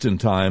just in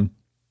time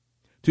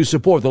to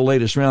support the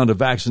latest round of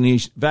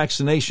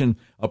vaccination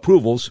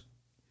approvals,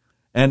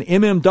 and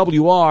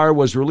MMWR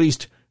was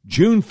released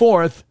June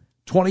 4th,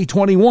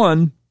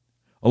 2021,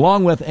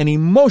 along with an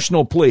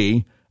emotional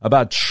plea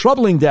about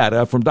troubling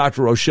data from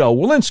Dr. Rochelle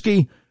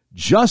Walensky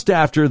just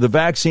after the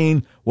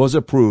vaccine was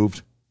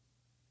approved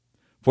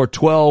for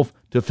 12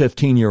 to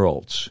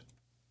 15-year-olds.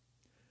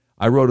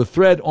 I wrote a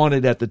thread on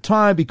it at the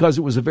time because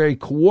it was a very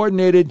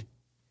coordinated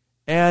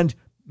and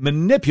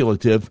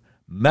manipulative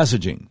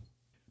messaging.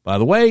 By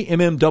the way,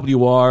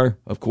 MMWR,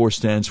 of course,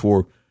 stands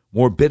for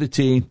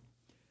Morbidity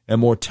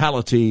and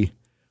Mortality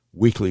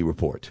Weekly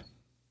Report.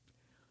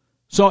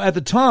 So at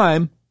the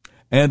time,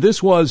 and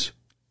this was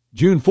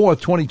June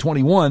 4th,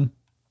 2021,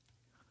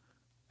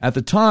 at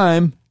the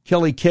time,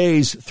 Kelly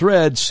Kay's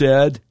thread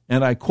said,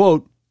 and I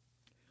quote,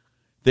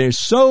 there's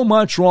so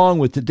much wrong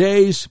with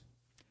today's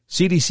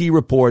CDC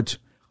report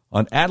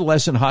on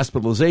adolescent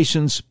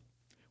hospitalizations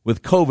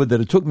with COVID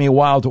that it took me a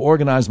while to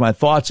organize my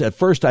thoughts. At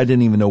first, I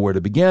didn't even know where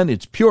to begin.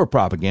 It's pure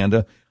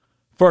propaganda.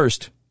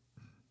 First,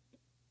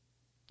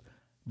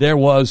 there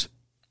was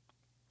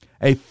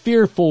a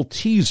fearful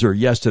teaser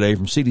yesterday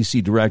from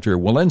CDC Director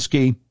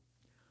Walensky,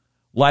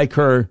 like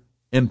her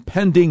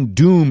impending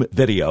doom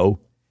video.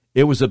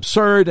 It was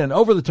absurd and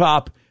over the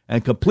top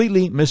and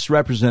completely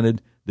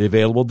misrepresented the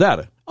available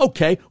data.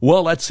 Okay,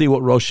 well, let's see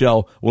what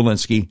Rochelle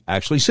Walensky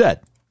actually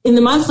said. In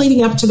the month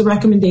leading up to the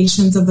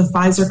recommendations of the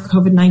Pfizer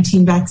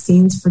COVID-19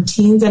 vaccines for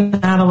teens and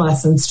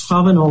adolescents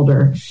 12 and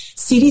older,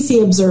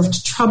 CDC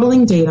observed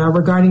troubling data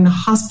regarding the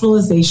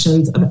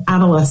hospitalizations of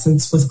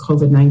adolescents with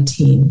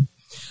COVID-19.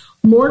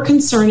 More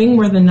concerning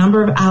were the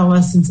number of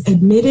adolescents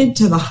admitted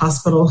to the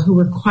hospital who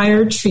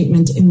required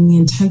treatment in the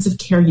intensive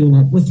care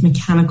unit with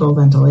mechanical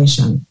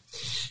ventilation.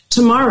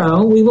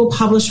 Tomorrow, we will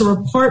publish a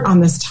report on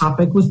this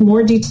topic with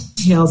more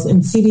details in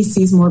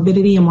CDC's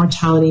Morbidity and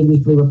Mortality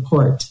Weekly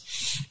Report.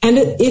 And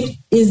it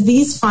is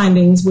these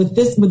findings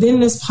within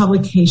this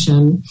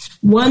publication,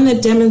 one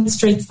that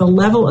demonstrates the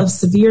level of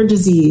severe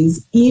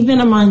disease,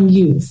 even among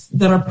youth,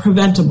 that are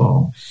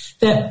preventable,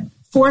 that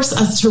force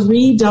us to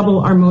redouble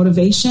our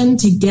motivation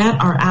to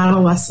get our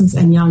adolescents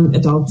and young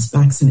adults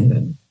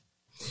vaccinated.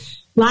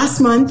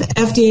 Last month,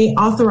 FDA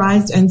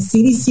authorized and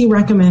CDC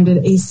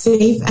recommended a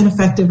safe and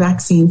effective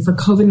vaccine for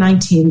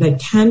COVID-19 that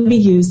can be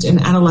used in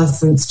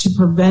adolescents to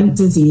prevent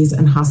disease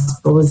and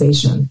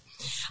hospitalization.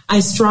 I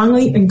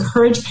strongly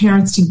encourage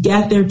parents to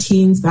get their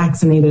teens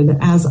vaccinated,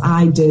 as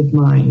I did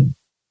mine.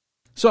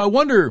 So I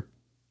wonder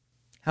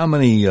how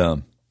many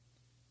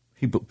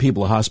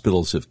people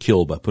hospitals have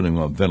killed by putting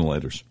them on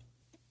ventilators.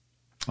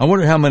 I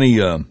wonder how many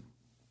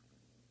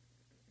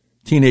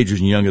teenagers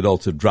and young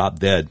adults have dropped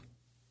dead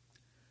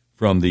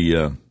from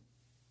the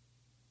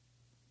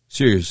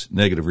serious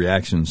negative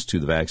reactions to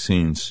the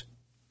vaccines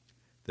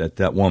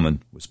that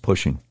woman was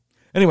pushing.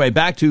 Anyway,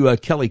 back to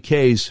Kelly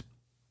Kay's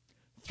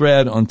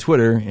thread on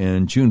Twitter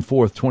in June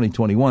 4th,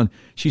 2021.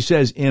 She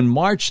says, in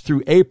March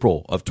through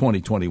April of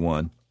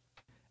 2021,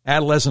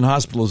 adolescent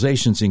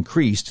hospitalizations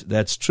increased.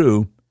 That's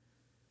true.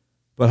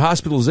 But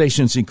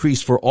hospitalizations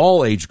increased for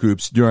all age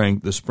groups during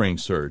the spring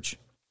surge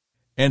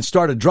and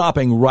started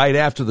dropping right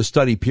after the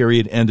study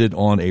period ended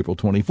on April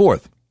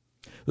 24th.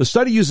 The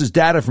study uses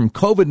data from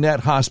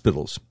COVIDnet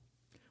hospitals,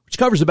 which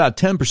covers about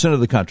 10%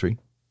 of the country,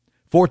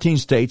 14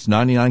 states,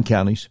 99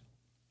 counties.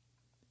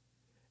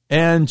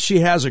 And she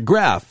has a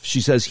graph.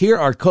 She says, here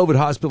are COVID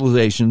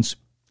hospitalizations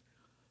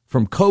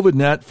from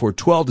COVIDnet for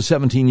 12 to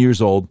 17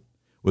 years old,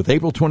 with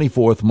April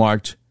 24th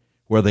marked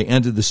where they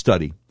ended the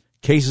study.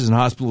 Cases and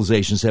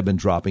hospitalizations have been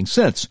dropping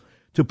since.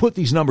 To put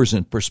these numbers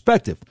in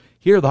perspective,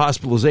 here are the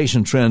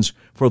hospitalization trends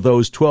for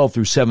those 12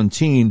 through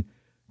 17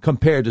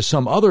 compared to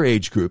some other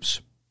age groups.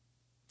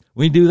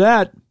 When you do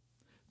that,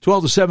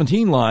 12 to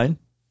 17 line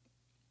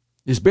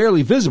is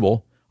barely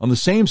visible on the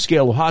same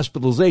scale of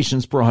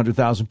hospitalizations per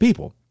 100,000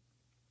 people.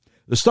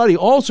 The study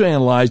also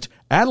analyzed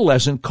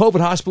adolescent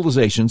COVID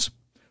hospitalizations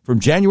from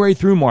January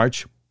through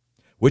March,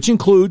 which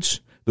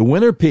includes the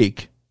winter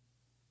peak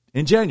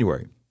in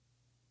January.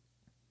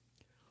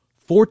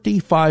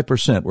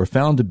 45% were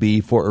found to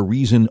be for a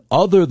reason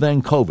other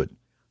than COVID.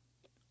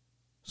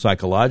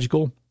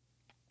 Psychological,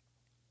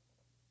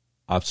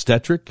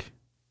 obstetric,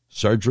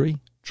 surgery,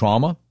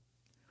 trauma,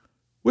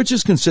 which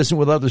is consistent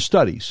with other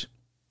studies.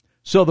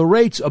 So the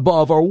rates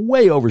above are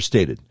way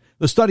overstated.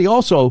 The study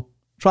also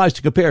tries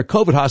to compare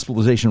COVID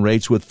hospitalization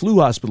rates with flu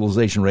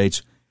hospitalization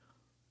rates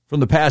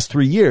from the past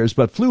 3 years,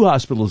 but flu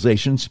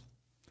hospitalizations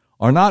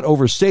are not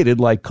overstated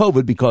like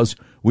COVID because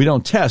we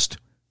don't test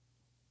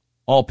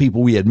all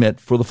people we admit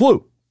for the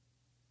flu.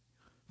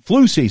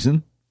 Flu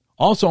season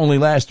also only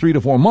lasts 3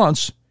 to 4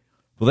 months,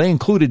 but they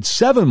included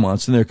 7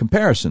 months in their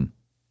comparison,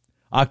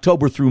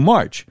 October through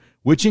March,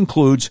 which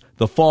includes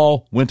the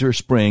fall, winter,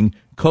 spring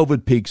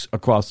COVID peaks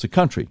across the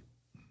country.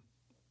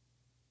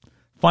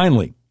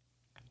 Finally,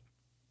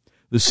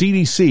 the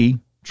CDC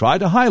tried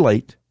to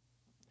highlight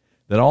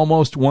that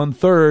almost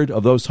 1/3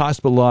 of those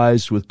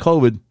hospitalized with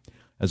COVID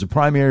as a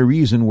primary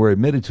reason were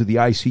admitted to the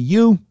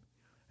ICU,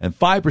 and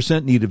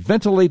 5% needed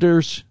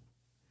ventilators,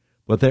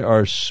 but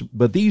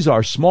these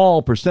are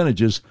small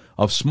percentages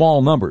of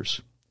small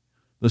numbers.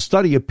 The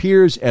study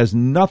appears as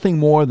nothing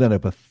more than a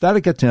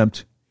pathetic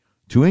attempt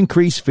to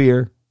increase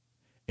fear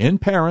in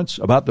parents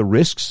about the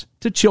risks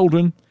to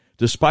children,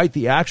 despite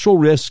the actual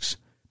risks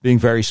being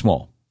very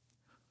small.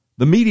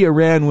 The media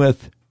ran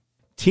with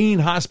teen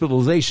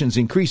hospitalizations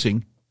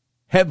increasing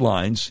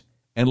headlines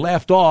and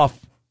left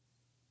off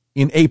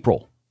in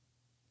April,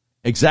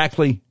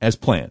 exactly as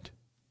planned.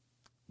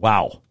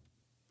 Wow.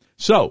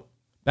 So,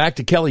 back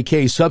to Kelly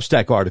Kay's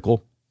Substack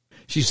article.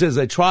 She says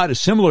they tried a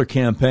similar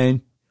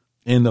campaign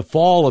in the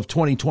fall of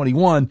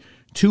 2021,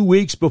 2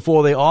 weeks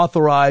before they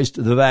authorized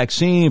the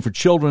vaccine for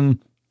children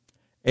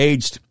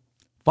aged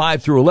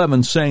 5 through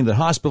 11, saying that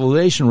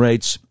hospitalization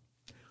rates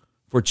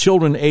for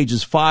children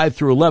ages 5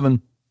 through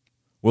 11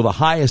 were the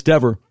highest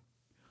ever.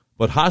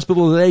 But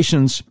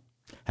hospitalizations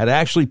had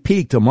actually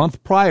peaked a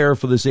month prior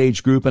for this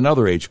age group and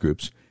other age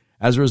groups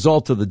as a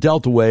result of the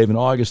Delta wave in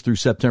August through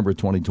September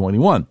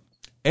 2021.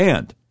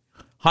 And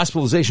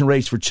hospitalization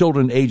rates for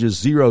children ages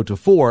 0 to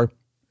 4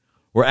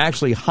 were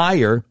actually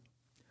higher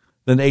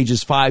than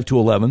ages 5 to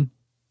 11,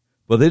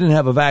 but they didn't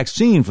have a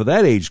vaccine for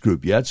that age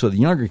group yet, so the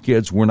younger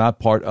kids were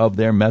not part of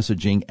their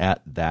messaging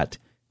at that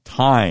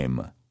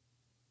time.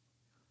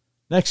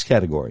 Next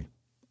category.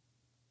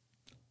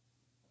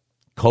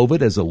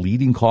 COVID as a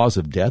leading cause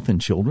of death in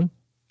children.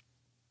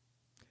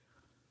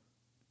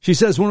 She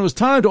says when it was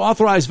time to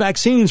authorize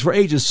vaccines for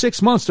ages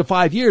 6 months to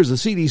 5 years, the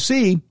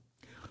CDC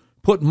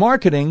put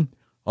marketing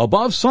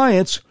above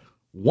science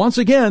once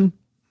again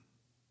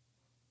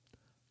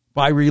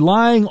by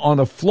relying on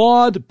a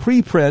flawed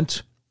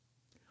preprint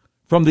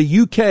from the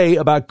UK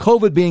about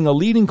COVID being a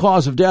leading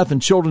cause of death in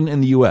children in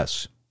the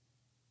U.S.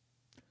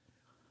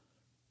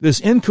 This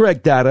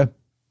incorrect data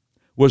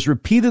was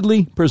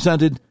repeatedly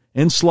presented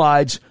in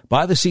slides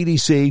by the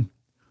CDC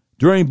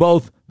during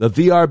both the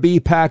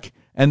VRB PAC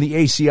and the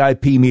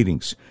ACIP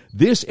meetings.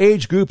 This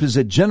age group is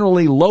at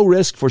generally low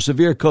risk for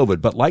severe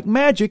COVID, but like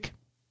magic,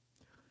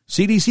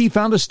 CDC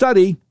found a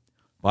study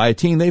by a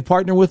team they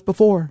partnered with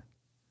before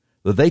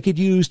that they could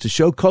use to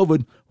show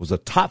COVID was a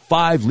top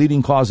 5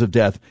 leading cause of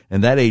death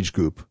in that age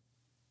group,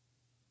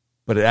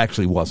 but it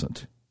actually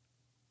wasn't.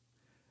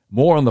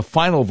 More on the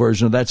final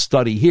version of that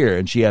study here,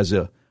 and she has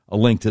a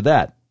link to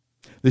that.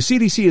 The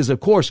CDC is, of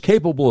course,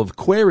 capable of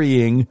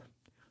querying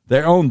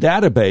their own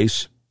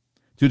database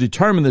to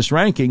determine this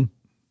ranking,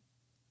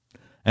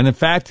 and in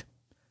fact,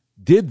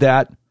 did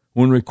that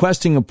when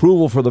requesting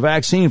approval for the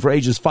vaccine for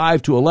ages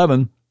 5 to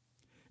 11.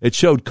 It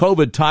showed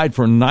COVID tied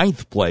for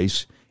 9th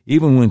place,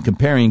 even when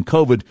comparing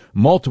COVID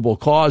multiple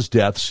cause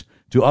deaths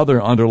to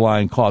other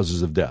underlying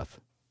causes of death.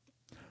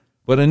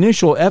 But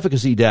initial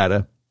efficacy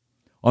data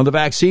on the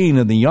vaccine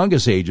in the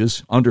youngest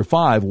ages, under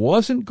 5,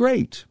 wasn't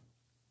great.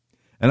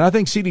 And I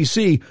think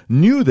CDC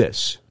knew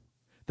this.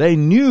 They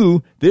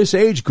knew this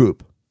age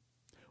group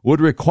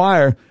would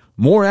require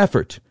more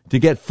effort to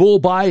get full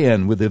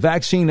buy-in with the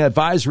vaccine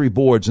advisory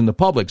boards and the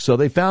public, so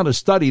they found a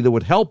study that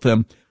would help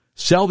them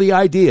sell the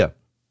idea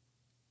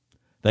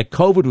that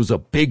COVID was a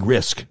big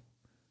risk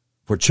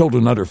for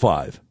children under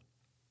 5.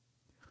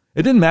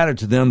 It didn't matter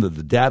to them that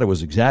the data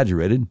was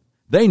exaggerated.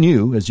 They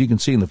knew, as you can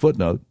see in the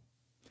footnote,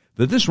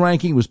 that this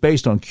ranking was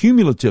based on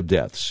cumulative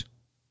deaths,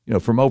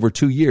 from over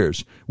 2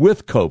 years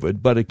with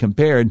COVID, but it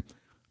compared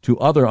to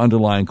other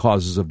underlying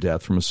causes of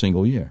death from a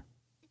single year.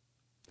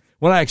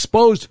 When I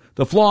exposed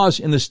the flaws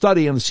in the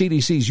study and the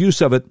CDC's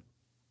use of it,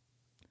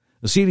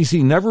 the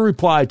CDC never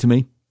replied to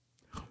me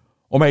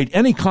or made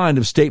any kind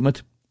of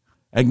statement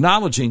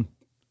acknowledging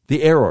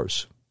the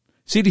errors.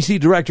 CDC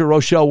Director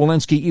Rochelle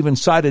Walensky even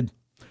cited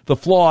the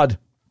flawed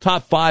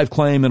top 5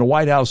 claim in a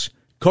White House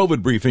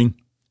COVID briefing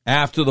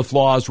after the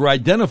flaws were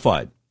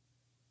identified.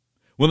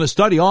 When the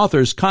study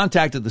authors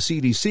contacted the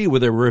CDC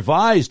with a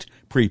revised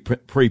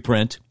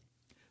preprint,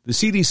 the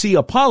CDC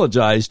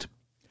apologized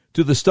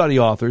to the study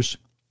authors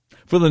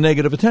for the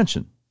negative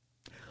attention.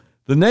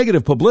 The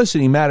negative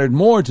publicity mattered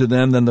more to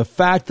them than the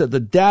fact that the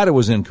data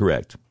was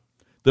incorrect.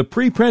 The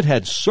preprint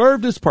had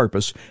served its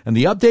purpose, and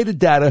the updated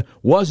data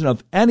wasn't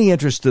of any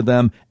interest to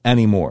them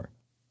anymore.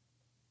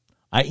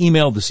 I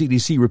emailed the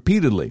CDC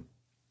repeatedly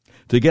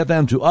to get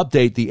them to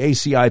update the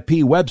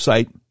ACIP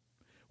website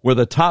where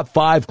the top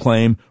 5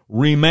 claim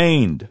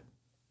remained.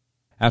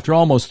 After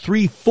almost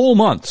 3 full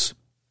months,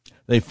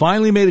 they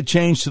finally made a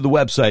change to the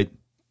website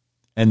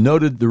and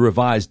noted the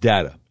revised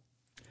data.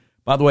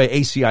 By the way,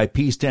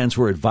 ACIP stands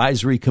for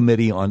Advisory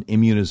Committee on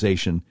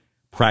Immunization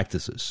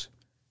Practices,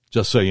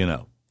 just so you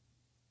know.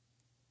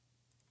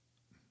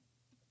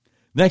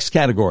 Next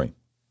category,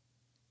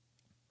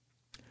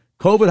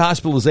 COVID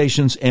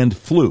hospitalizations and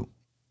flu.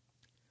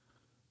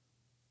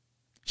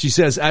 She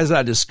says, as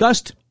I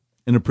discussed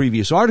in a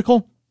previous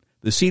article,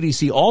 the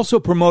CDC also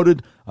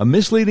promoted a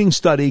misleading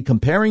study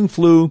comparing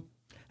flu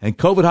and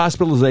COVID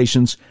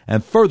hospitalizations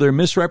and further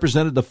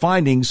misrepresented the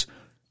findings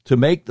to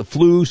make the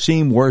flu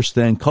seem worse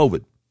than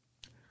COVID.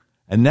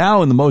 And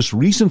now in the most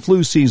recent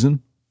flu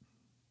season,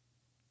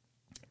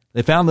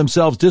 they found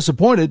themselves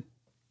disappointed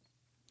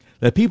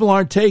that people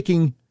aren't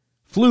taking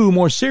flu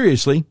more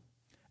seriously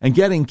and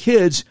getting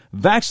kids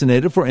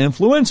vaccinated for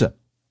influenza.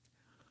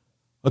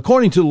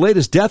 According to the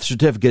latest death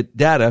certificate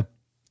data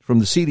from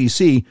the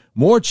CDC,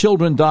 more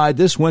children died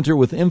this winter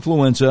with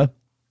influenza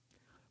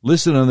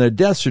listed on their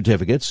death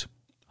certificates,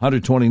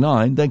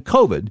 129, than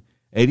COVID,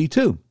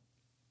 82.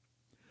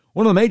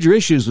 One of the major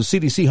issues with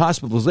CDC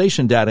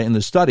hospitalization data in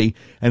the study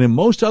and in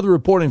most other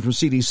reporting from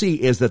CDC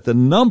is that the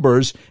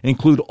numbers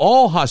include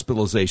all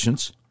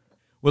hospitalizations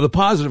with a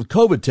positive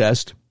COVID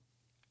test,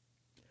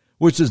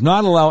 which does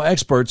not allow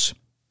experts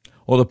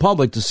or the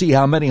public to see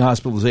how many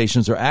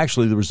hospitalizations are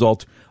actually the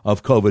result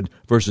of COVID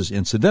versus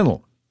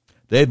incidental.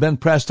 They have been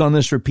pressed on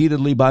this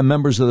repeatedly by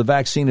members of the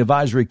Vaccine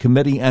Advisory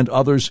Committee and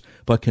others,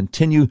 but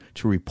continue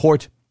to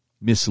report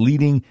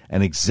misleading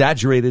and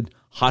exaggerated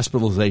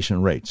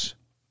hospitalization rates.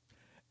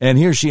 And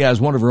here she has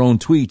one of her own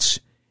tweets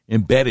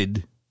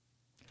embedded.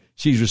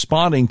 She's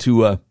responding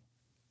to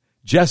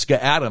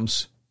Jessica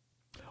Adams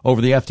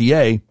over the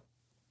FDA,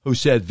 who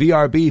said,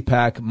 VRB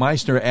PAC,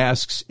 Meissner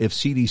asks if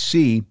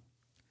CDC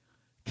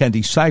can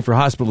decipher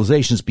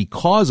hospitalizations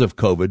because of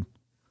COVID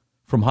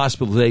from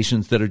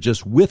hospitalizations that are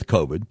just with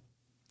COVID.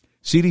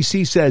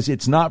 CDC says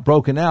it's not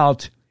broken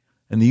out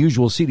in the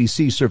usual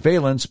CDC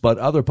surveillance, but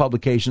other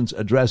publications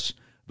address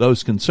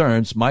those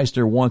concerns.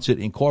 Meissner wants it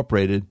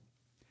incorporated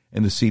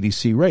in the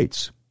CDC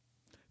rates.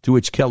 To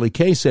which Kelly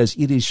Kay says,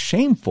 it is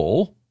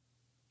shameful,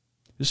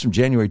 this is from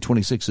January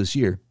 26 this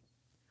year,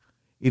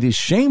 it is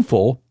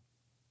shameful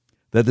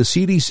that the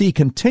CDC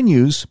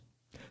continues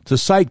to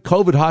cite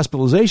COVID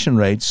hospitalization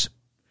rates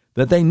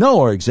that they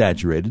know are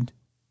exaggerated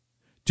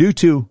due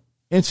to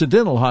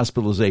incidental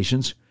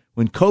hospitalizations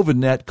when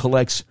COVIDnet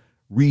collects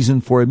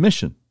reason for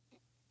admission.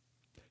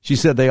 She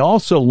said they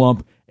also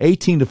lump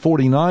 18 to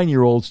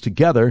 49-year-olds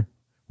together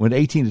when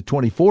 18 to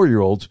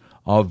 24-year-olds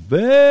are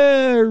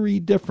very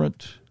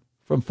different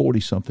from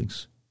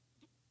 40-somethings.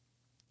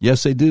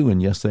 Yes, they do,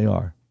 and yes, they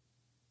are.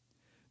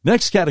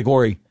 Next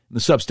category in the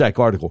Substack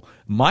article,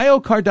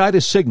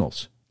 myocarditis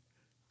signals.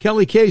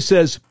 Kelly Kay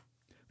says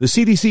the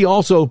CDC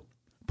also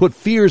put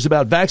fears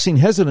about vaccine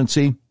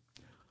hesitancy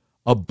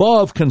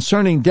above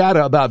concerning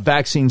data about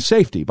vaccine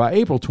safety. By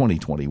April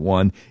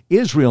 2021,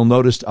 Israel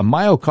noticed a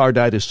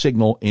myocarditis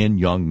signal in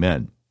young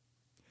men.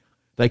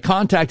 They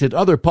contacted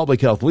other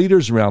public health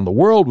leaders around the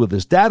world with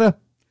this data,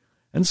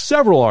 and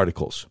several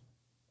articles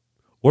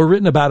were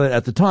written about it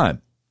at the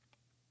time.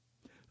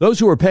 Those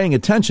who were paying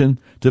attention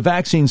to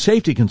vaccine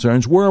safety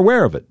concerns were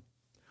aware of it.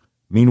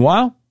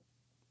 Meanwhile,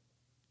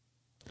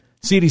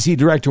 CDC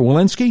Director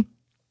Walensky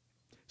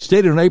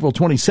stated on April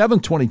 27,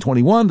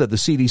 2021, that the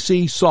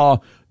CDC saw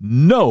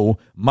no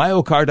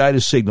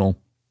myocarditis signal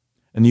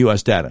in the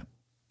U.S. data,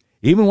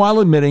 even while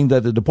admitting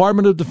that the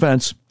Department of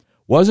Defense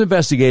was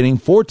investigating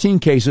 14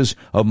 cases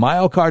of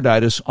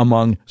myocarditis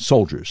among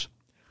soldiers.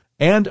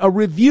 And a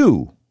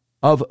review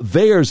of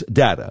VAERS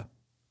data,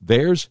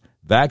 VAERS,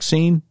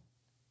 Vaccine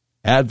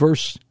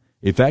Adverse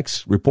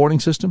Effects Reporting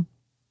System,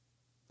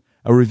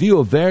 a review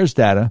of VAERS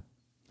data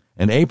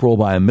in April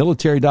by a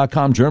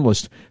military.com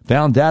journalist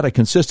found data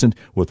consistent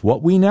with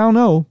what we now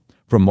know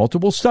from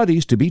multiple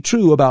studies to be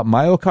true about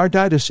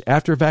myocarditis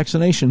after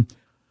vaccination,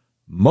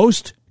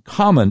 most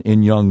common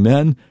in young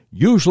men,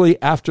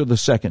 usually after the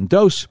second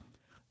dose,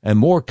 and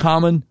more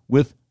common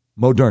with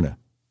Moderna.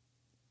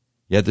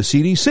 Yet the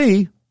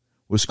CDC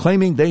was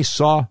claiming they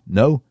saw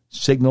no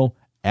signal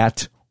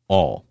at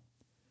all.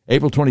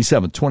 April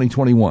 27,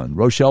 2021,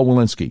 Rochelle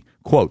Walensky,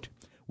 quote,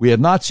 "We have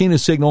not seen a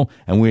signal,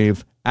 and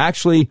we've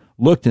actually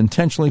looked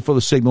intentionally for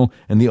the signal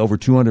in the over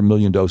 200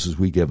 million doses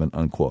we given,"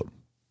 unquote.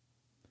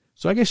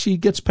 So I guess she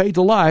gets paid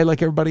to lie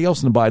like everybody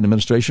else in the Biden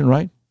administration,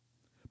 right?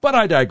 But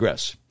I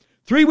digress.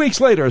 3 weeks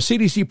later, a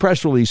CDC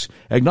press release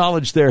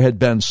acknowledged there had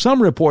been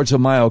some reports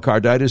of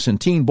myocarditis in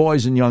teen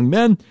boys and young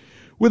men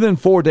within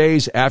 4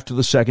 days after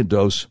the second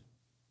dose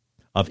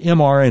of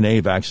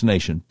mRNA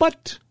vaccination.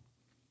 But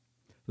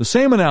the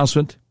same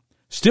announcement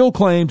still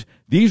claimed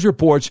these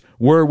reports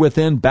were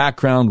within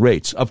background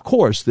rates. Of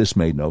course, this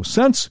made no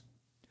sense,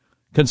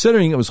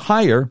 considering it was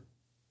higher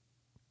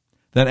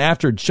than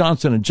after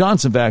Johnson &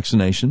 Johnson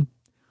vaccination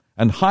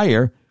and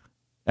higher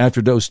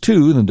after dose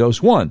 2 than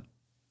dose 1.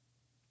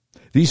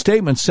 These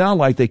statements sound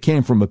like they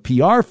came from a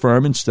PR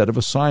firm instead of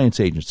a science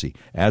agency,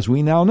 as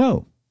we now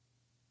know.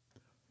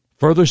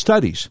 Further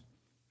studies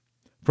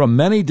from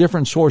many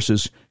different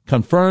sources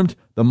confirmed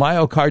the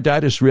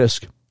myocarditis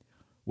risk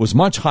was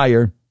much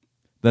higher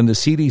than the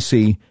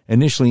CDC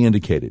initially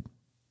indicated.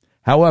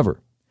 However,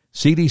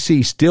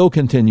 CDC still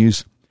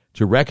continues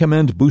to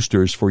recommend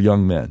boosters for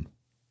young men.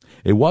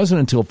 It wasn't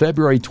until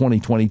February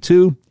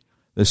 2022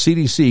 the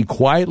CDC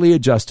quietly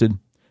adjusted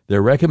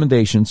their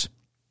recommendations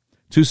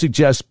to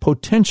suggest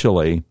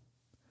potentially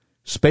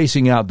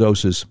spacing out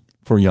doses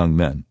for young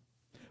men.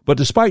 But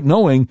despite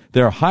knowing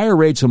there are higher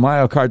rates of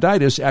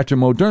myocarditis after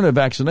Moderna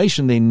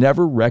vaccination, they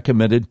never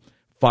recommended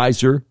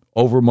Pfizer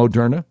over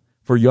Moderna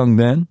for young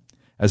men,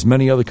 as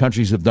many other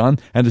countries have done.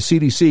 And the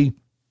CDC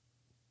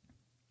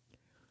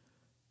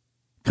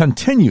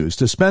continues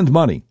to spend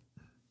money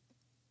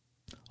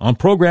on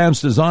programs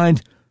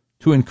designed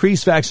to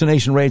increase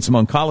vaccination rates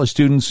among college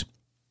students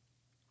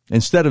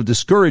instead of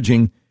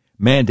discouraging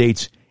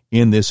mandates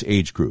in this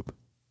age group.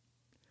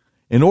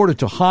 In order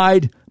to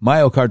hide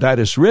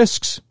myocarditis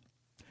risks,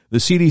 the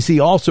CDC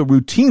also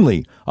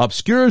routinely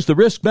obscures the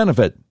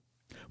risk-benefit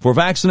for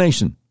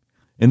vaccination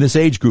in this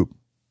age group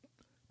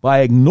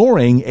by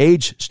ignoring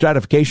age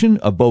stratification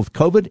of both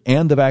COVID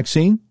and the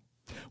vaccine.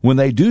 When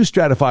they do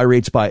stratify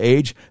rates by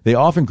age, they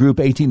often group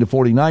 18 to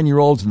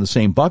 49-year-olds in the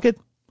same bucket,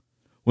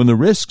 when the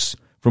risks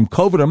from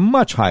COVID are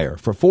much higher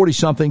for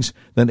 40-somethings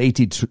than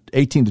 18 to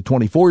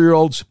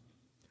 24-year-olds,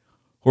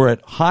 who are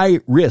at high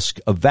risk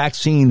of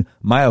vaccine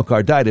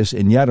myocarditis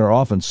and yet are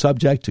often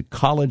subject to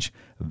college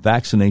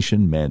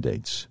vaccination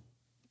mandates.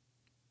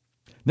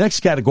 Next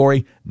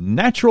category,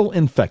 natural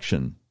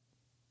infection.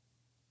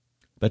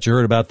 Bet you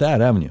heard about that,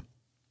 haven't you?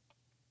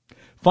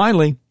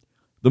 Finally,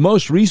 the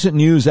most recent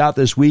news out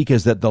this week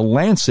is that The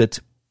Lancet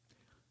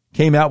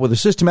came out with a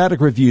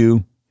systematic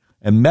review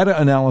and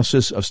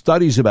meta-analysis of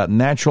studies about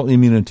natural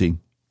immunity,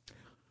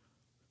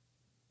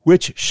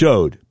 which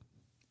showed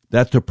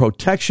that the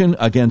protection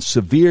against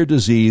severe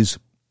disease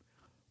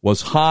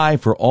was high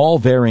for all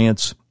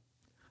variants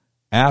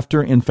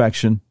after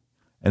infection,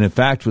 and in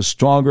fact was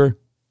stronger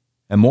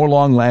and more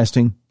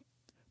long-lasting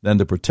than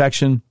the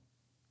protection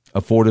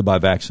afforded by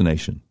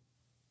vaccination.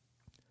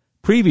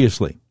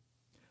 Previously,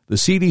 the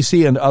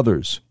CDC and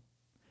others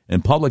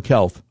in public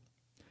health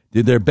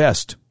did their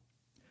best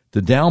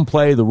to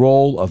downplay the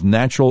role of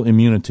natural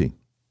immunity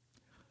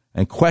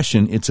and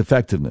question its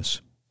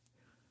effectiveness,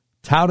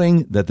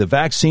 touting that the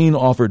vaccine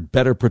offered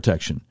better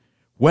protection.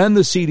 When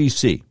the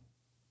CDC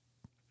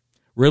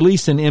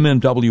released an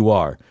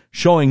MMWR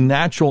showing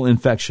natural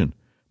infection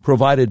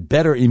provided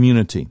better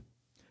immunity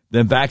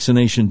than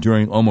vaccination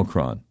during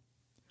Omicron,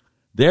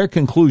 their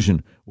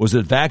conclusion was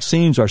that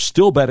vaccines are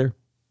still better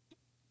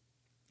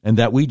and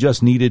that we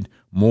just needed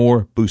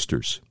more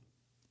boosters.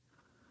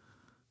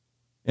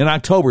 In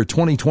October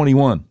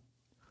 2021,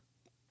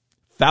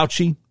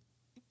 Fauci,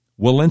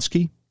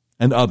 Walensky,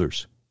 and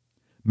others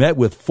met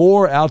with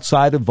 4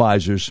 outside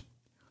advisors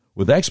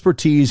with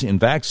expertise in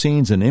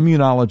vaccines and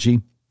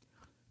immunology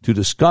to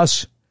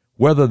discuss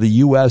whether the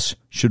U.S.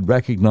 should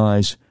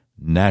recognize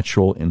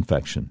natural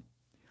infection.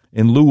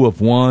 in lieu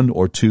of 1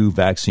 or 2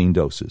 vaccine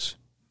doses.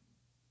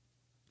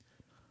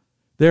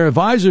 Their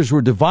advisors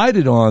were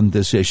divided on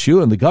this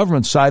issue, and the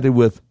government sided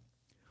with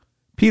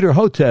Peter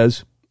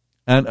Hotez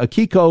and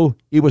Akiko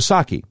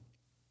Iwasaki,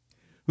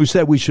 who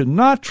said we should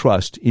not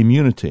trust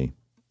immunity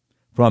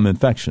from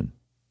infection.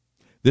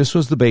 This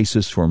was the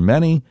basis for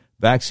many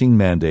vaccine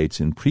mandates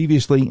in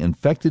previously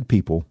infected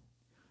people,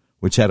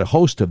 which had a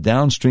host of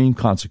downstream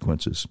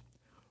consequences.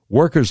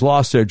 Workers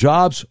lost their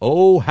jobs.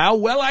 Oh, how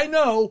well I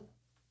know.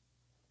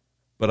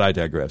 But I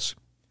digress.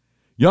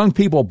 Young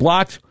people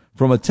blocked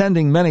from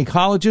attending many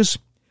colleges,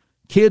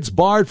 kids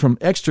barred from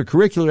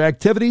extracurricular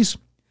activities,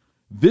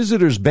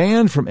 visitors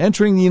banned from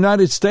entering the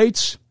United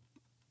States.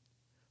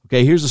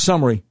 Okay, here's a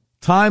summary.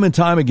 Time and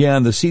time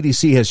again, the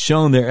CDC has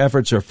shown their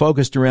efforts are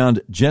focused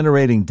around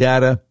generating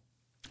data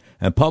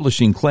and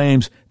publishing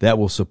claims that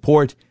will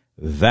support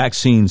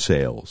vaccine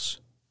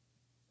sales.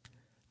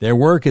 Their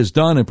work is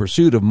done in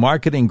pursuit of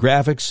marketing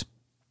graphics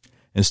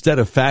instead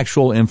of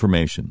factual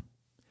information.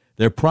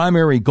 Their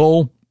primary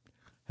goal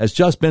has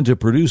just been to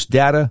produce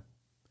data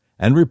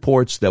and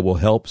reports that will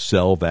help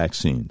sell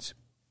vaccines.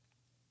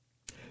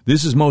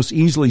 This is most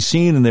easily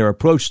seen in their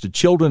approach to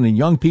children and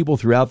young people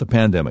throughout the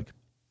pandemic.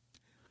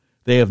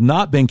 They have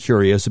not been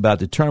curious about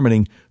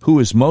determining who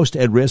is most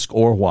at risk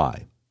or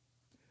why.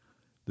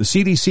 The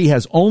CDC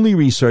has only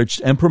researched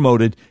and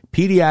promoted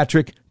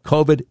pediatric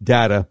COVID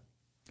data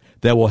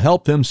that will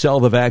help them sell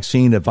the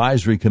vaccine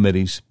advisory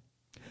committees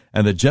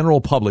and the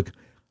general public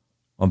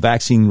on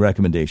vaccine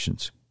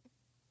recommendations.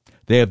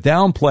 They have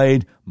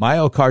downplayed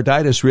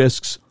myocarditis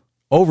risks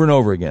over and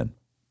over again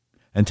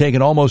and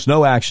taken almost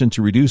no action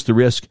to reduce the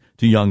risk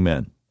to young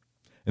men.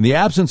 In the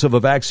absence of a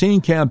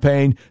vaccine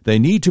campaign they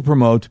need to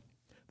promote,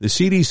 the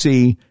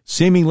CDC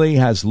seemingly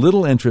has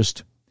little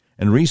interest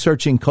in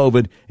researching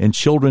COVID in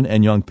children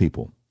and young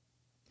people.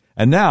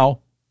 And now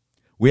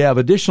we have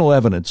additional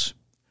evidence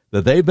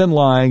that they've been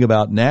lying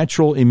about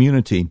natural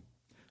immunity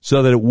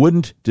so that it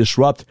wouldn't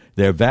disrupt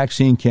their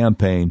vaccine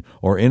campaign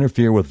or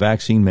interfere with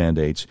vaccine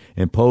mandates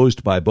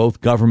imposed by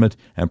both government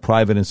and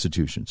private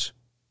institutions.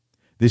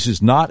 This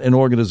is not an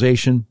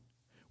organization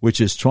which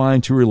is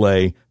trying to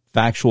relay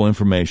factual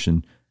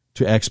information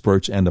to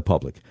experts and the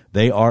public.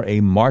 They are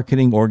a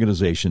marketing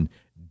organization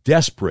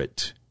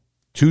desperate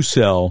to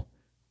sell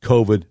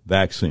COVID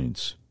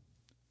vaccines.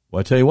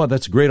 Well, I tell you what,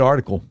 that's a great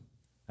article.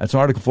 That's an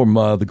article from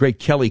the great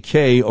Kelly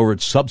Kay over at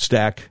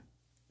Substack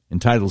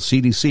entitled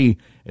CDC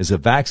is a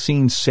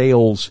Vaccine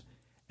Sales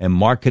and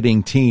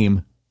Marketing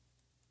Team.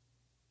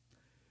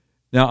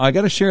 Now, I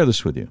got to share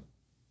this with you.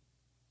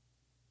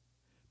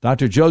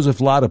 Dr. Joseph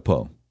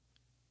Ladapo,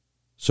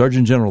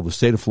 Surgeon General of the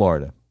state of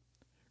Florida,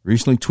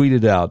 recently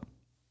tweeted out,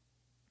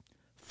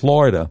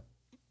 Florida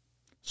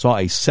saw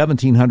a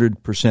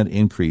 1,700%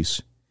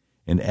 increase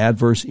in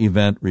adverse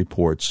event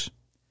reports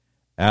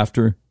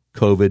after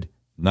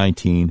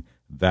COVID-19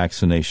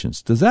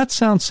 vaccinations. Does that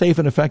sound safe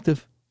and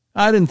effective?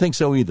 I didn't think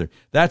so either.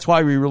 That's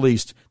why we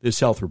released this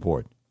health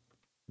report.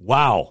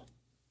 Wow.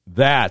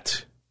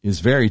 That is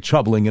very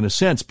troubling in a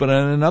sense, but in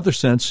another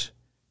sense,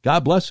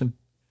 God bless him.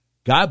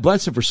 God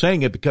bless him for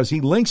saying it because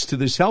he links to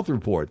this health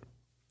report.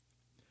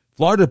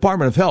 Florida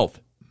Department of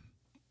Health.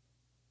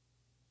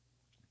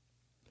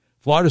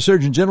 Florida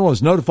Surgeon General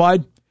has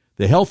notified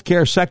the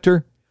healthcare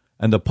sector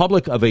and the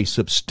public of a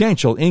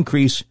substantial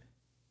increase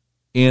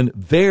in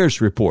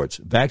VAERS reports,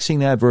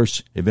 Vaccine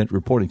Adverse Event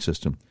Reporting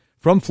System,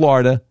 from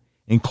Florida,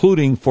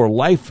 including for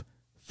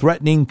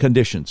life-threatening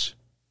conditions.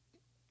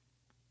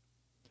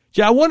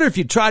 Gee, I wonder if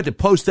you tried to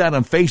post that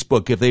on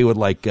Facebook, if they would,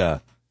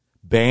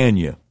 ban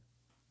you,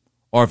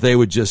 or if they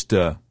would just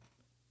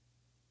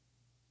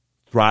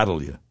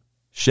throttle you,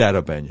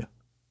 shadow ban you.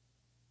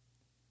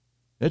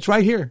 It's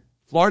right here,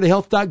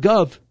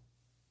 floridahealth.gov.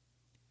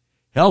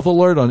 Health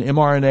alert on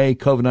mRNA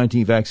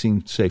COVID-19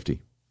 vaccine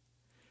safety.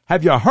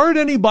 Have you heard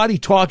anybody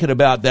talking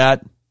about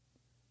that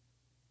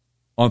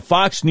on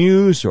Fox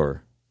News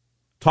or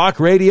talk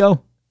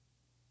radio?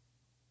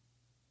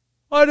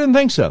 I didn't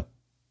think so.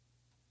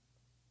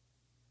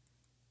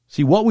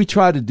 See, what we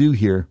try to do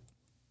here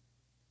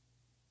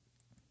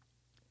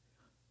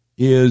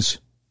is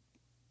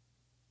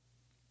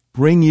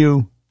bring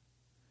you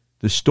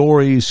the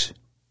stories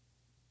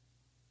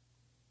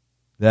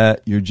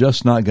that you're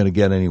just not going to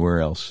get anywhere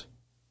else.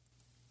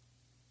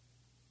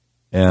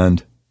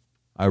 And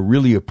I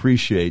really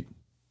appreciate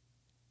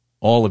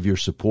all of your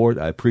support.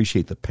 I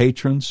appreciate the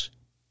patrons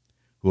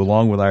who,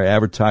 along with our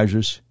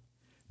advertisers,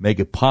 make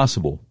it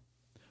possible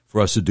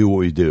for us to do what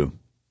we do.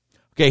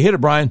 Okay, hit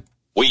it, Brian.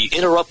 We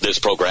interrupt this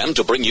program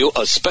to bring you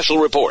a special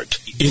report.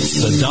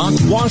 It's the Doc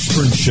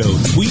Washburn Show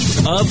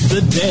Tweet of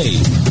the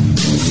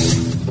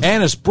Day.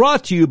 And it's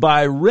brought to you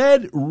by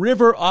Red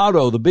River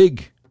Auto, the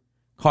big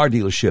car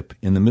dealership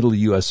in the middle of the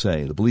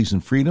USA that believes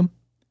in freedom,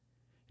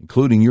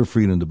 including your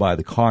freedom to buy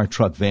the car,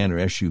 truck, van, or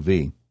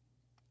SUV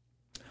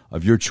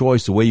of your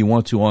choice the way you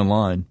want to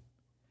online.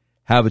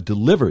 Have it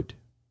delivered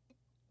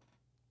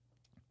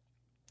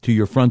to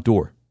your front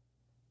door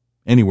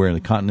anywhere in the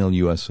continental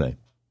USA.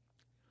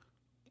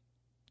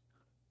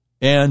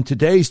 And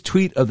today's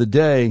tweet of the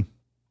day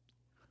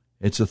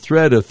It's a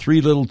thread of 3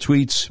 little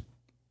tweets.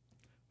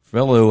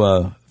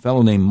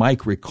 Fellow named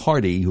Mike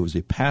Riccardi, who is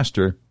a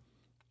pastor,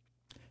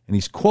 and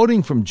he's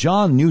quoting from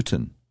John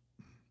Newton.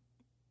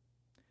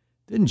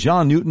 Didn't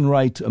John Newton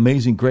write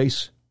Amazing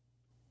Grace?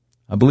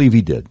 I believe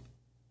he did.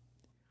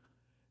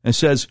 And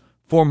says,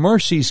 "For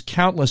mercies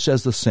countless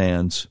as the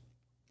sands,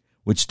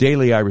 which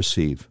daily I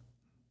receive,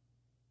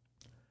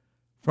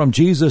 from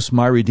Jesus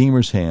my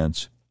Redeemer's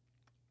hands,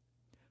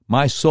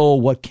 my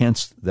soul, what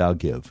canst thou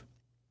give?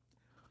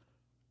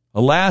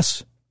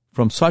 Alas,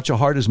 from such a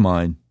heart as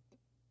mine,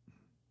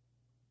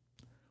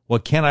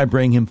 what can I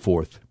bring him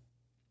forth?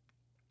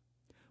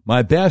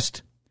 My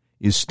best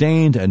is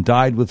stained and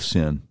dyed with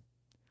sin.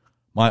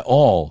 My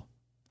all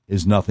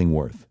is nothing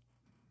worth.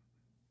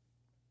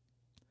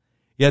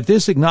 Yet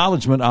this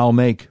acknowledgment I'll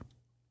make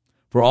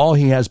for all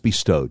he has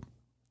bestowed.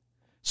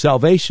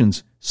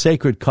 Salvation's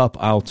sacred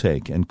cup I'll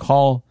take and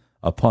call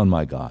upon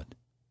my God.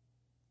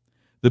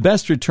 The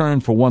best return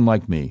for one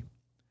like me,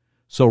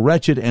 so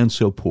wretched and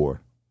so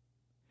poor,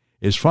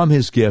 is from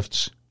his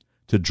gifts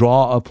to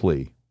draw a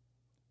plea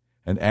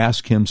and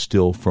ask him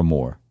still for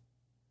more.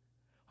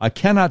 I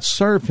cannot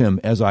serve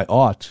him as I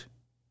ought.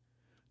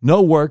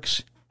 No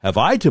works have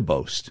I to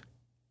boast.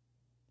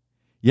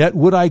 Yet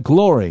would I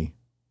glory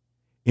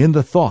in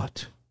the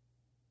thought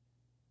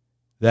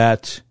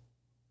that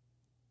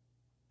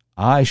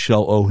I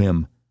shall owe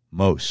him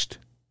most."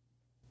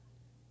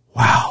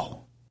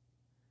 Wow.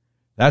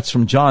 That's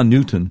from John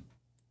Newton.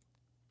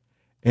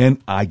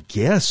 And I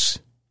guess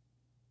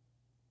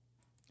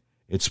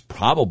it's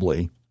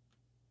probably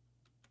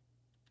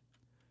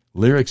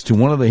lyrics to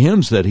one of the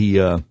hymns that he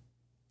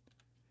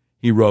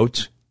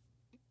wrote,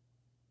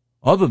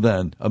 other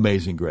than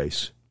Amazing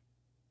Grace.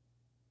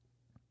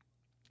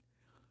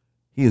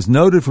 He is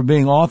noted for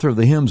being author of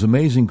the hymns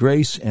Amazing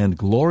Grace and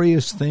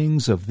Glorious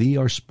Things of Thee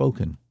Are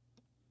Spoken.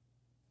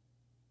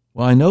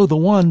 Well, I know the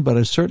one, but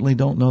I certainly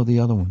don't know the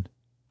other one.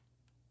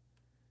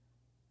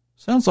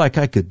 Sounds like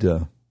I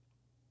could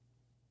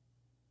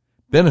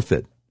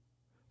benefit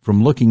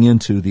from looking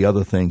into the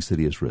other things that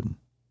he has written.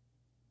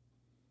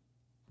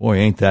 Boy,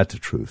 ain't that the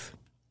truth.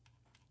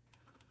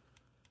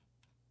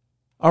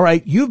 All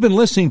right, you've been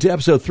listening to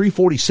episode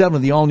 347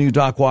 of the all-new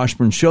Doc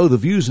Washburn Show. The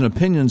views and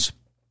opinions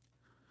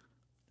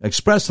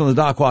expressed on the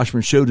Doc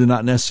Washburn Show do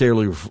not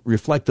necessarily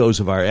reflect those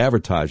of our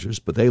advertisers,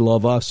 but they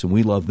love us and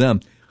we love them.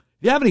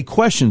 If you have any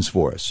questions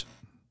for us,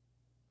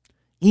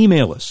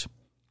 email us.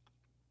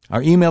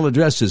 Our email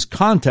address is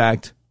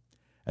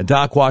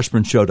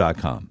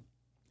contact@docwashburnshow.com.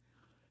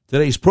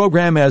 Today's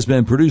program has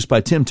been produced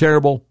by Tim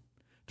Terrible,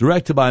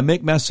 directed by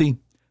Mick Messy.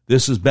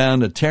 This has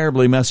been a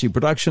terribly messy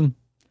production.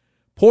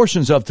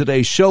 Portions of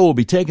today's show will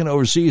be taken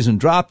overseas and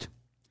dropped.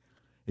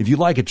 If you'd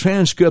like a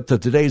transcript of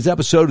today's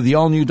episode of the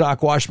all-new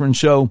Doc Washburn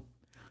Show,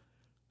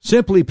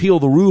 simply peel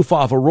the roof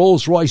off a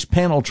Rolls-Royce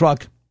panel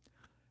truck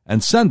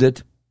and send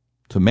it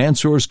to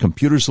Mansour's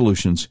Computer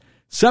Solutions,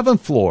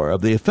 7th floor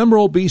of the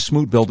ephemeral B.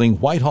 Smoot Building,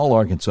 Whitehall,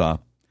 Arkansas,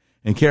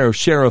 in care of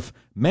Sheriff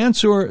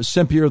Mansour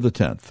Sempier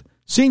X,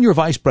 Senior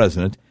Vice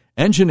President,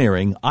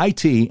 Engineering,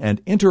 IT,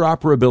 and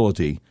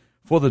Interoperability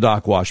for the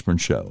Doc Washburn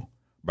Show.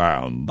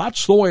 And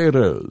that's the way it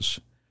is.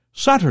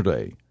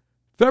 Saturday,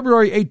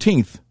 February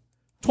 18th,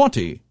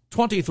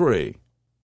 2023.